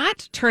did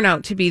not turn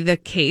out to be the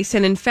case.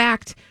 And in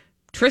fact,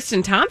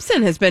 Tristan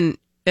Thompson has been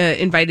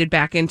invited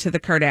back into the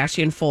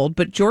Kardashian fold,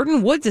 but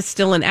Jordan Woods is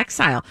still in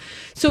exile.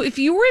 So if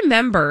you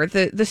remember,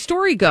 the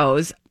story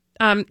goes,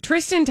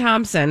 Tristan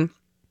Thompson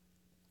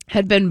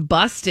had been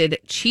busted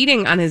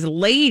cheating on his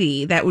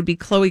lady, that would be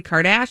Khloe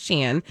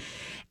Kardashian,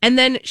 and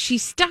then she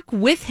stuck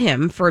with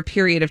him for a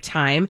period of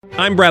time.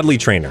 I'm Bradley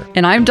Trainer.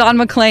 And I'm Don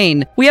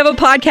McClain. We have a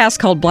podcast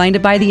called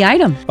Blinded by the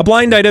Item. A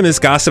blind item is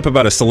gossip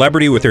about a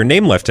celebrity with their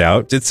name left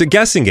out. It's a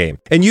guessing game,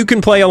 and you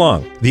can play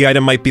along. The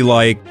item might be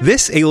like,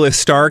 this A-list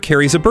star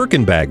carries a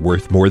Birkin bag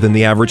worth more than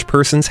the average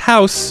person's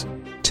house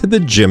to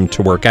the gym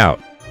to work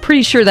out.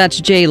 Pretty sure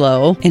that's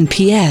J-Lo. And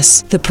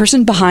P.S. the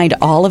person behind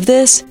all of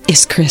this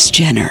is Kris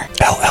Jenner,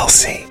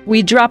 LLC.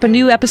 We drop a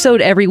new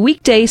episode every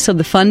weekday so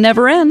the fun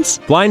never ends.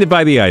 Blinded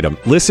by the Item.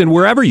 Listen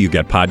wherever you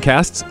get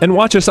podcasts and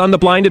watch us on the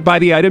Blinded by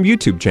the Item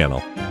YouTube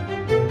channel.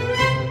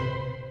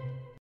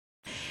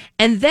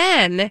 And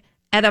then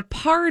at a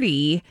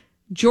party,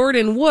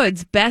 Jordan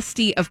Woods,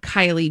 bestie of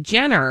Kylie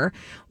Jenner,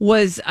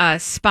 was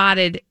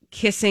spotted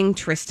kissing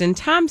Tristan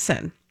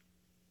Thompson.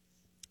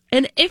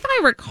 And if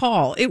I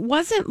recall, it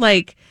wasn't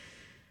like,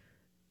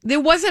 there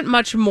wasn't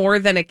much more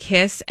than a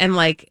kiss. And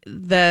like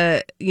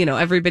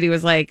everybody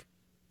was like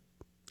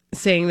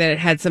saying that it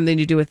had something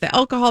to do with the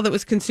alcohol that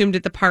was consumed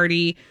at the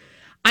party.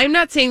 I'm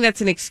not saying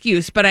that's an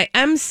excuse, but I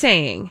am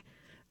saying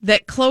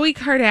that Khloe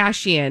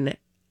Kardashian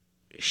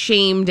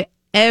shamed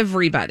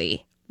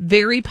everybody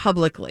very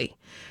publicly,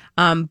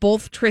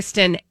 both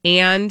Tristan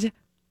and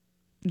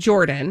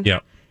Jordan. Yeah.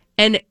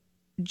 And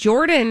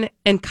Jordan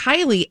and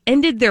Kylie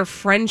ended their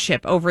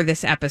friendship over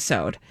this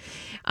episode.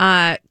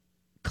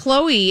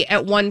 Khloe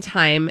at one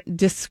time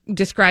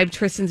described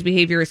Tristan's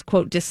behavior as,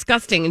 quote,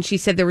 disgusting. And she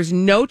said there was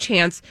no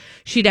chance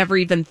she'd ever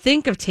even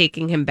think of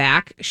taking him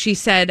back. She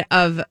said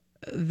of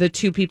the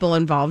two people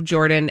involved,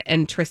 Jordan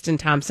and Tristan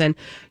Thompson,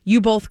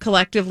 you both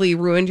collectively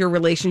ruined your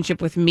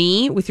relationship with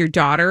me, with your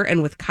daughter,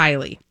 and with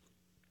Kylie.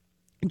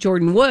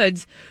 Jordan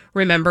Woods,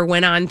 remember,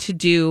 went on to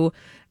do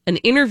an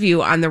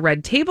interview on the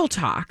Red Table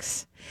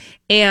Talks.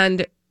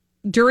 And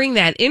during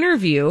that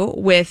interview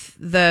with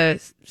the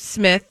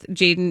Smith,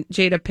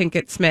 Jada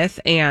Pinkett Smith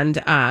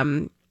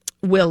and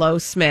Willow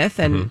Smith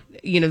and,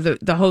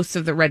 the hosts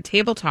of the Red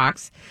Table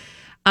Talks,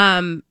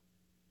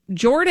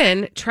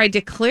 Jordan tried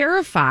to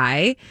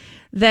clarify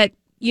that,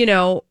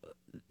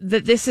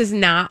 that this was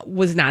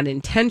not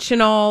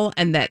intentional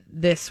and that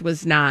this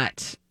was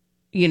not,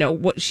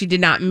 what she did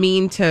not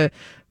mean to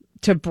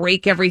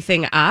break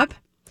everything up.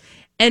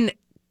 And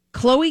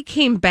Khloe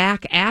came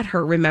back at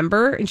her,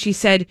 remember? And she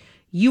said,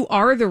 you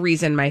are the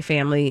reason my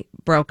family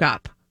broke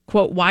up.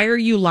 Quote, why are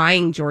you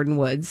lying, Jordan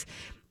Woods?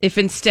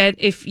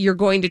 If you're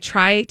going to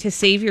try to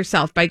save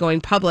yourself by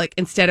going public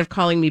instead of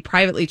calling me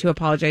privately to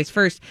apologize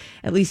first,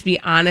 at least be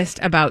honest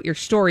about your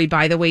story.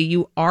 By the way,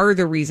 you are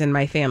the reason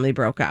my family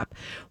broke up.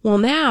 Well,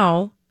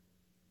 now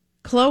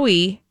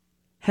Khloe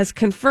has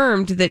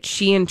confirmed that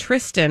she and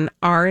Tristan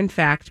are in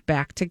fact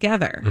back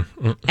together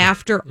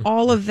after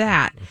all of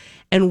that.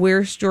 And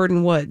where's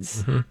Jordan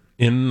Woods?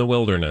 In the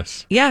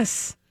wilderness.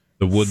 Yes.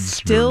 The Woods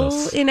still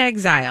in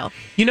exile.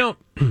 Yeah.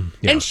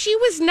 And she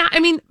was not,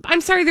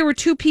 I'm sorry, there were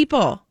 2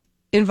 people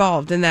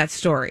involved in that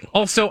story.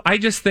 Also, I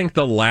just think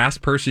the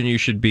last person you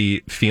should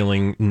be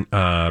feeling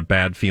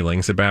bad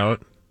feelings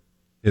about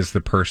is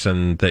the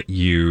person that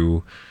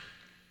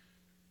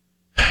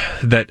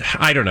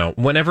I don't know.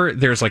 Whenever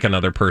there's like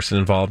another person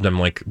involved, I'm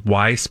like,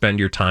 why spend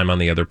your time on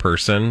the other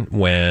person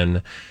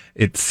when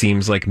it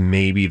seems like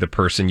maybe the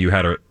person you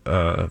had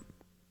an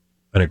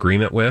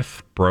agreement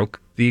with broke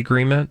the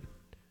agreement?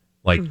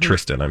 Like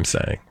Tristan, I'm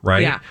saying,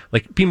 right? Yeah.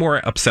 Like, be more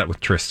upset with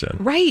Tristan.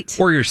 Right.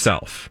 Or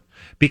yourself.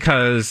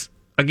 Because,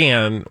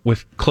 again,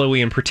 with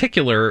Khloe in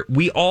particular,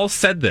 we all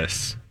said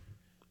this.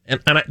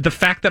 And the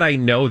fact that I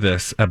know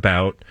this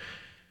about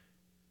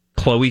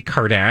Khloe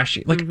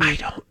Kardashian, like, I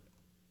don't...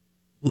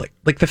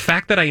 Like the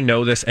fact that I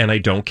know this and I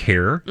don't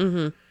care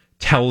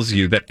tells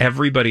you that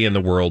everybody in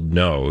the world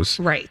knows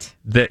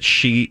that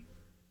she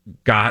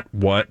got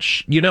what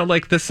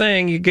like the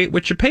saying, you get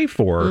what you pay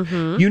for.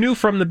 You knew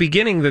from the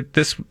beginning that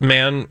this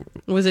man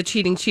was a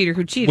cheating cheater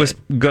who cheated, was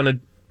gonna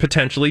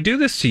potentially do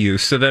this to you.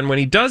 So then when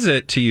he does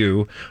it to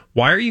you,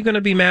 why are you going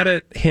to be mad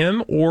at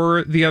him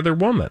or the other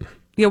woman?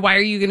 Yeah, why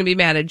are you going to be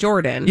mad at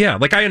Jordan? Yeah,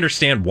 like I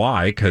understand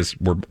why, because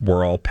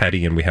we're all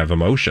petty and we have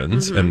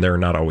emotions and they're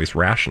not always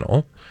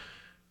rational.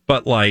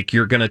 But like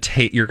you're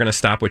gonna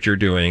stop what you're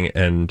doing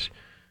and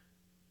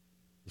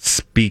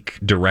speak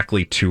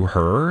directly to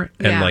her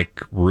and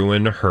like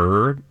ruin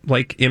her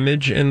like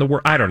image in the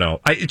world. I don't know.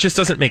 It just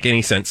doesn't make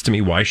any sense to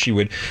me why she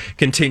would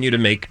continue to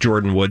make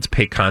Jordyn Woods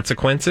pay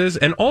consequences.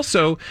 And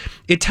also,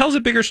 it tells a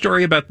bigger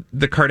story about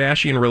the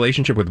Kardashian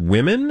relationship with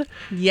women,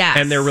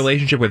 and their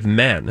relationship with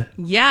men.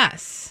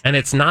 Yes, and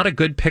it's not a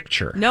good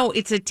picture. No,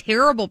 it's a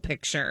terrible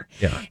picture.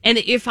 Yeah, and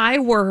if I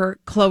were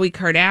Khloe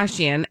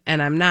Kardashian,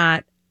 and I'm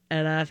not.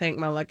 And I thank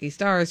my lucky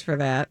stars for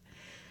that,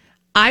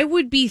 I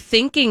would be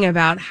thinking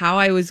about how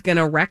I was going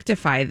to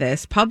rectify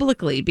this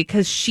publicly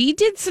because she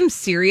did some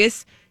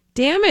serious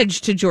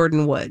damage to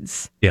Jordyn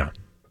Woods. Yeah.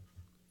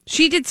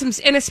 She did some,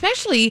 and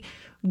especially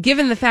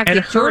given the fact that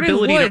her Jordyn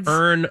ability Woods, to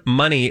earn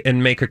money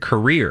and make a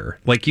career.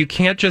 Like, you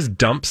can't just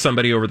dump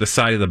somebody over the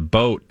side of the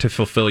boat to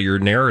fulfill your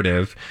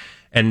narrative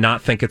and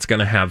not think it's going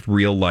to have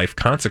real life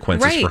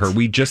consequences for her.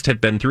 We just had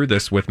been through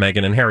this with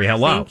Meghan and Harry.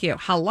 Hello. Thank you.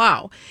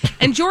 Hello.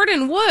 And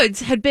Jordyn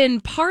Woods had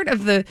been part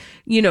of the,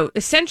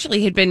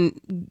 essentially had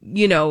been,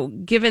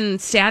 given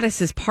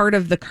status as part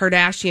of the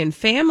Kardashian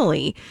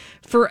family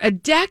for a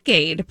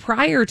decade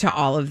prior to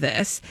all of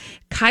this.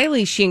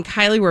 She and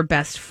Kylie were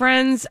best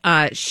friends.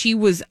 She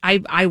was,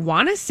 I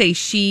want to say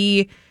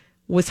she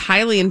was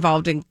highly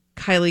involved in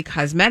Kylie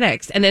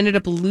Cosmetics and ended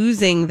up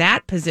losing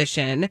that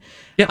position.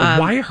 Yeah,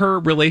 why her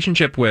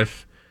relationship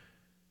with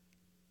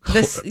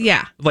this?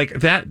 Yeah, like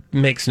that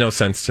makes no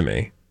sense to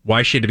me.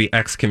 Why she had to be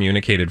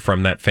excommunicated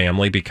from that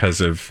family because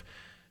of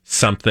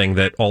something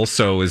that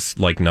also is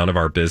like none of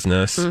our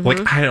business. Like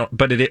I don't,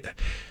 but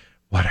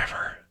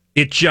whatever.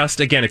 It just,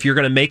 again, if you're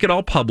going to make it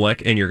all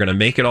public and you're going to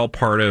make it all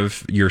part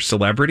of your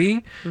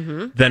celebrity,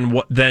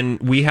 then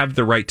we have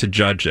the right to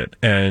judge it.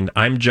 And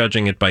I'm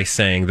judging it by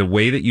saying the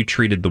way that you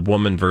treated the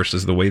woman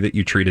versus the way that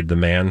you treated the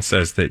man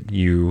says that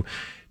you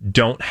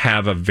don't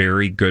have a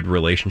very good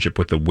relationship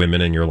with the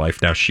women in your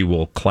life. Now, she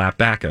will clap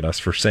back at us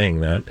for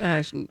saying that.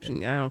 I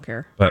don't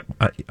care. But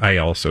I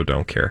also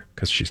don't care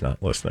because she's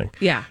not listening.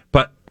 Yeah.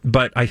 But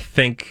I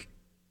think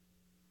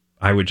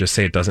I would just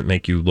say it doesn't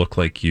make you look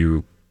like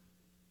you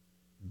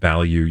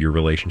value your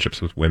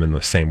relationships with women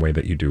the same way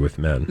that you do with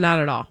men. Not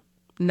at all.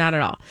 Not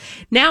at all.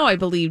 Now I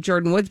believe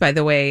Jordyn Woods, by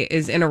the way,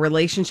 is in a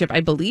relationship. I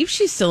believe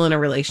she's still in a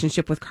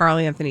relationship with Karl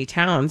Anthony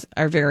Towns,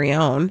 our very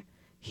own.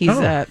 He's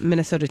a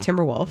Minnesota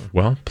Timberwolf.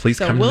 Well, please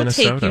come to Minnesota.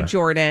 So we'll take you,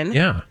 Jordan.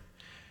 Yeah.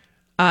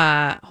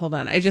 Hold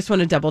on. I just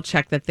want to double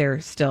check that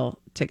they're still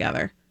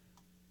together.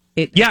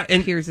 It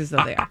appears as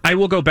though they are. I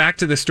will go back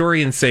to the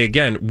story and say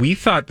again, we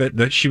thought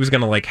that she was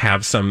going to like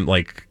have some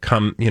like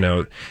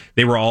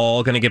they were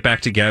all going to get back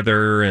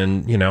together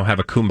and have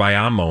a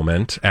kumbaya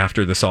moment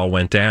after this all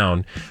went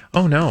down.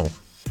 Oh no,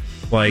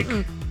 like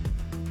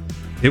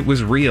it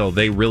was real.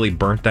 They really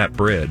burnt that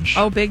bridge.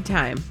 Oh, big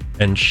time.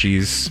 And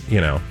she's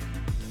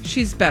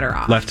she's better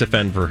off, left to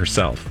fend for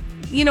herself.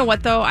 You know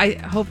what though?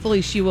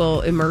 Hopefully she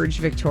will emerge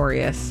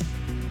victorious.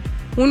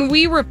 When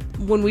we return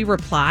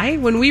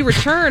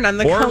on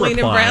the Colleen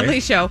and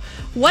Bradley Show,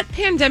 what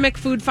pandemic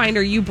food find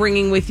are you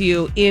bringing with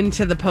you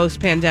into the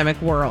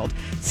post-pandemic world?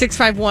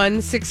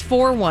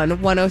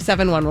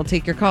 651-641-1071. We'll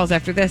take your calls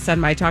after this on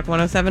My Talk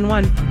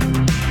 1071.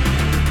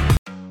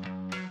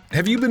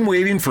 Have you been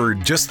waiting for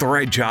just the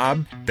right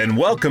job? Then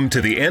welcome to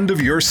the end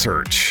of your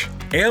search.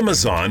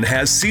 Amazon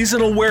has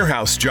seasonal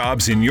warehouse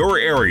jobs in your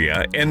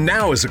area, and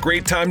now is a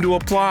great time to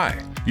apply.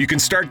 You can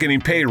start getting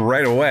paid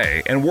right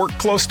away and work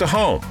close to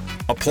home.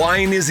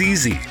 Applying is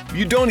easy.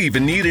 You don't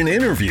even need an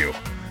interview.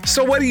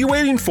 So what are you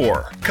waiting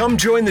for? Come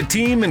join the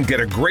team and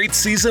get a great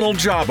seasonal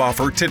job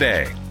offer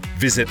today.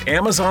 Visit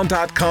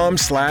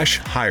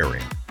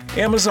Amazon.com/hiring.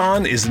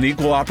 Amazon is an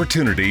equal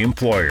opportunity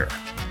employer.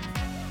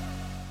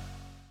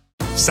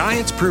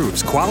 Science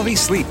proves quality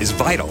sleep is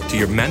vital to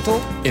your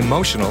mental,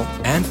 emotional,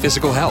 and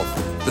physical health.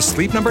 The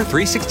Sleep Number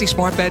 360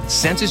 smart bed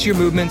senses your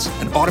movements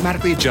and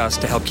automatically adjusts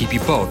to help keep you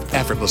both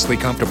effortlessly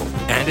comfortable.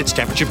 And it's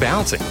temperature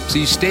balancing, so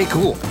you stay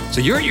cool. So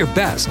you're at your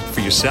best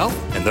for yourself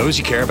and those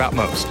you care about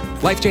most.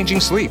 Life-changing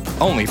sleep,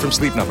 only from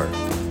Sleep Number.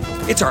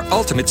 It's our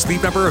ultimate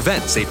Sleep Number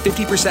event. Save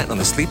 50% on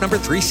the Sleep Number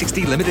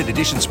 360 limited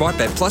edition smart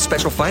bed plus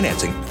special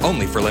financing,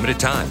 only for limited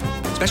time.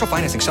 Special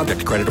financing subject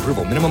to credit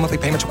approval. Minimum monthly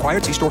payments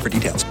required. See store for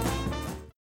details.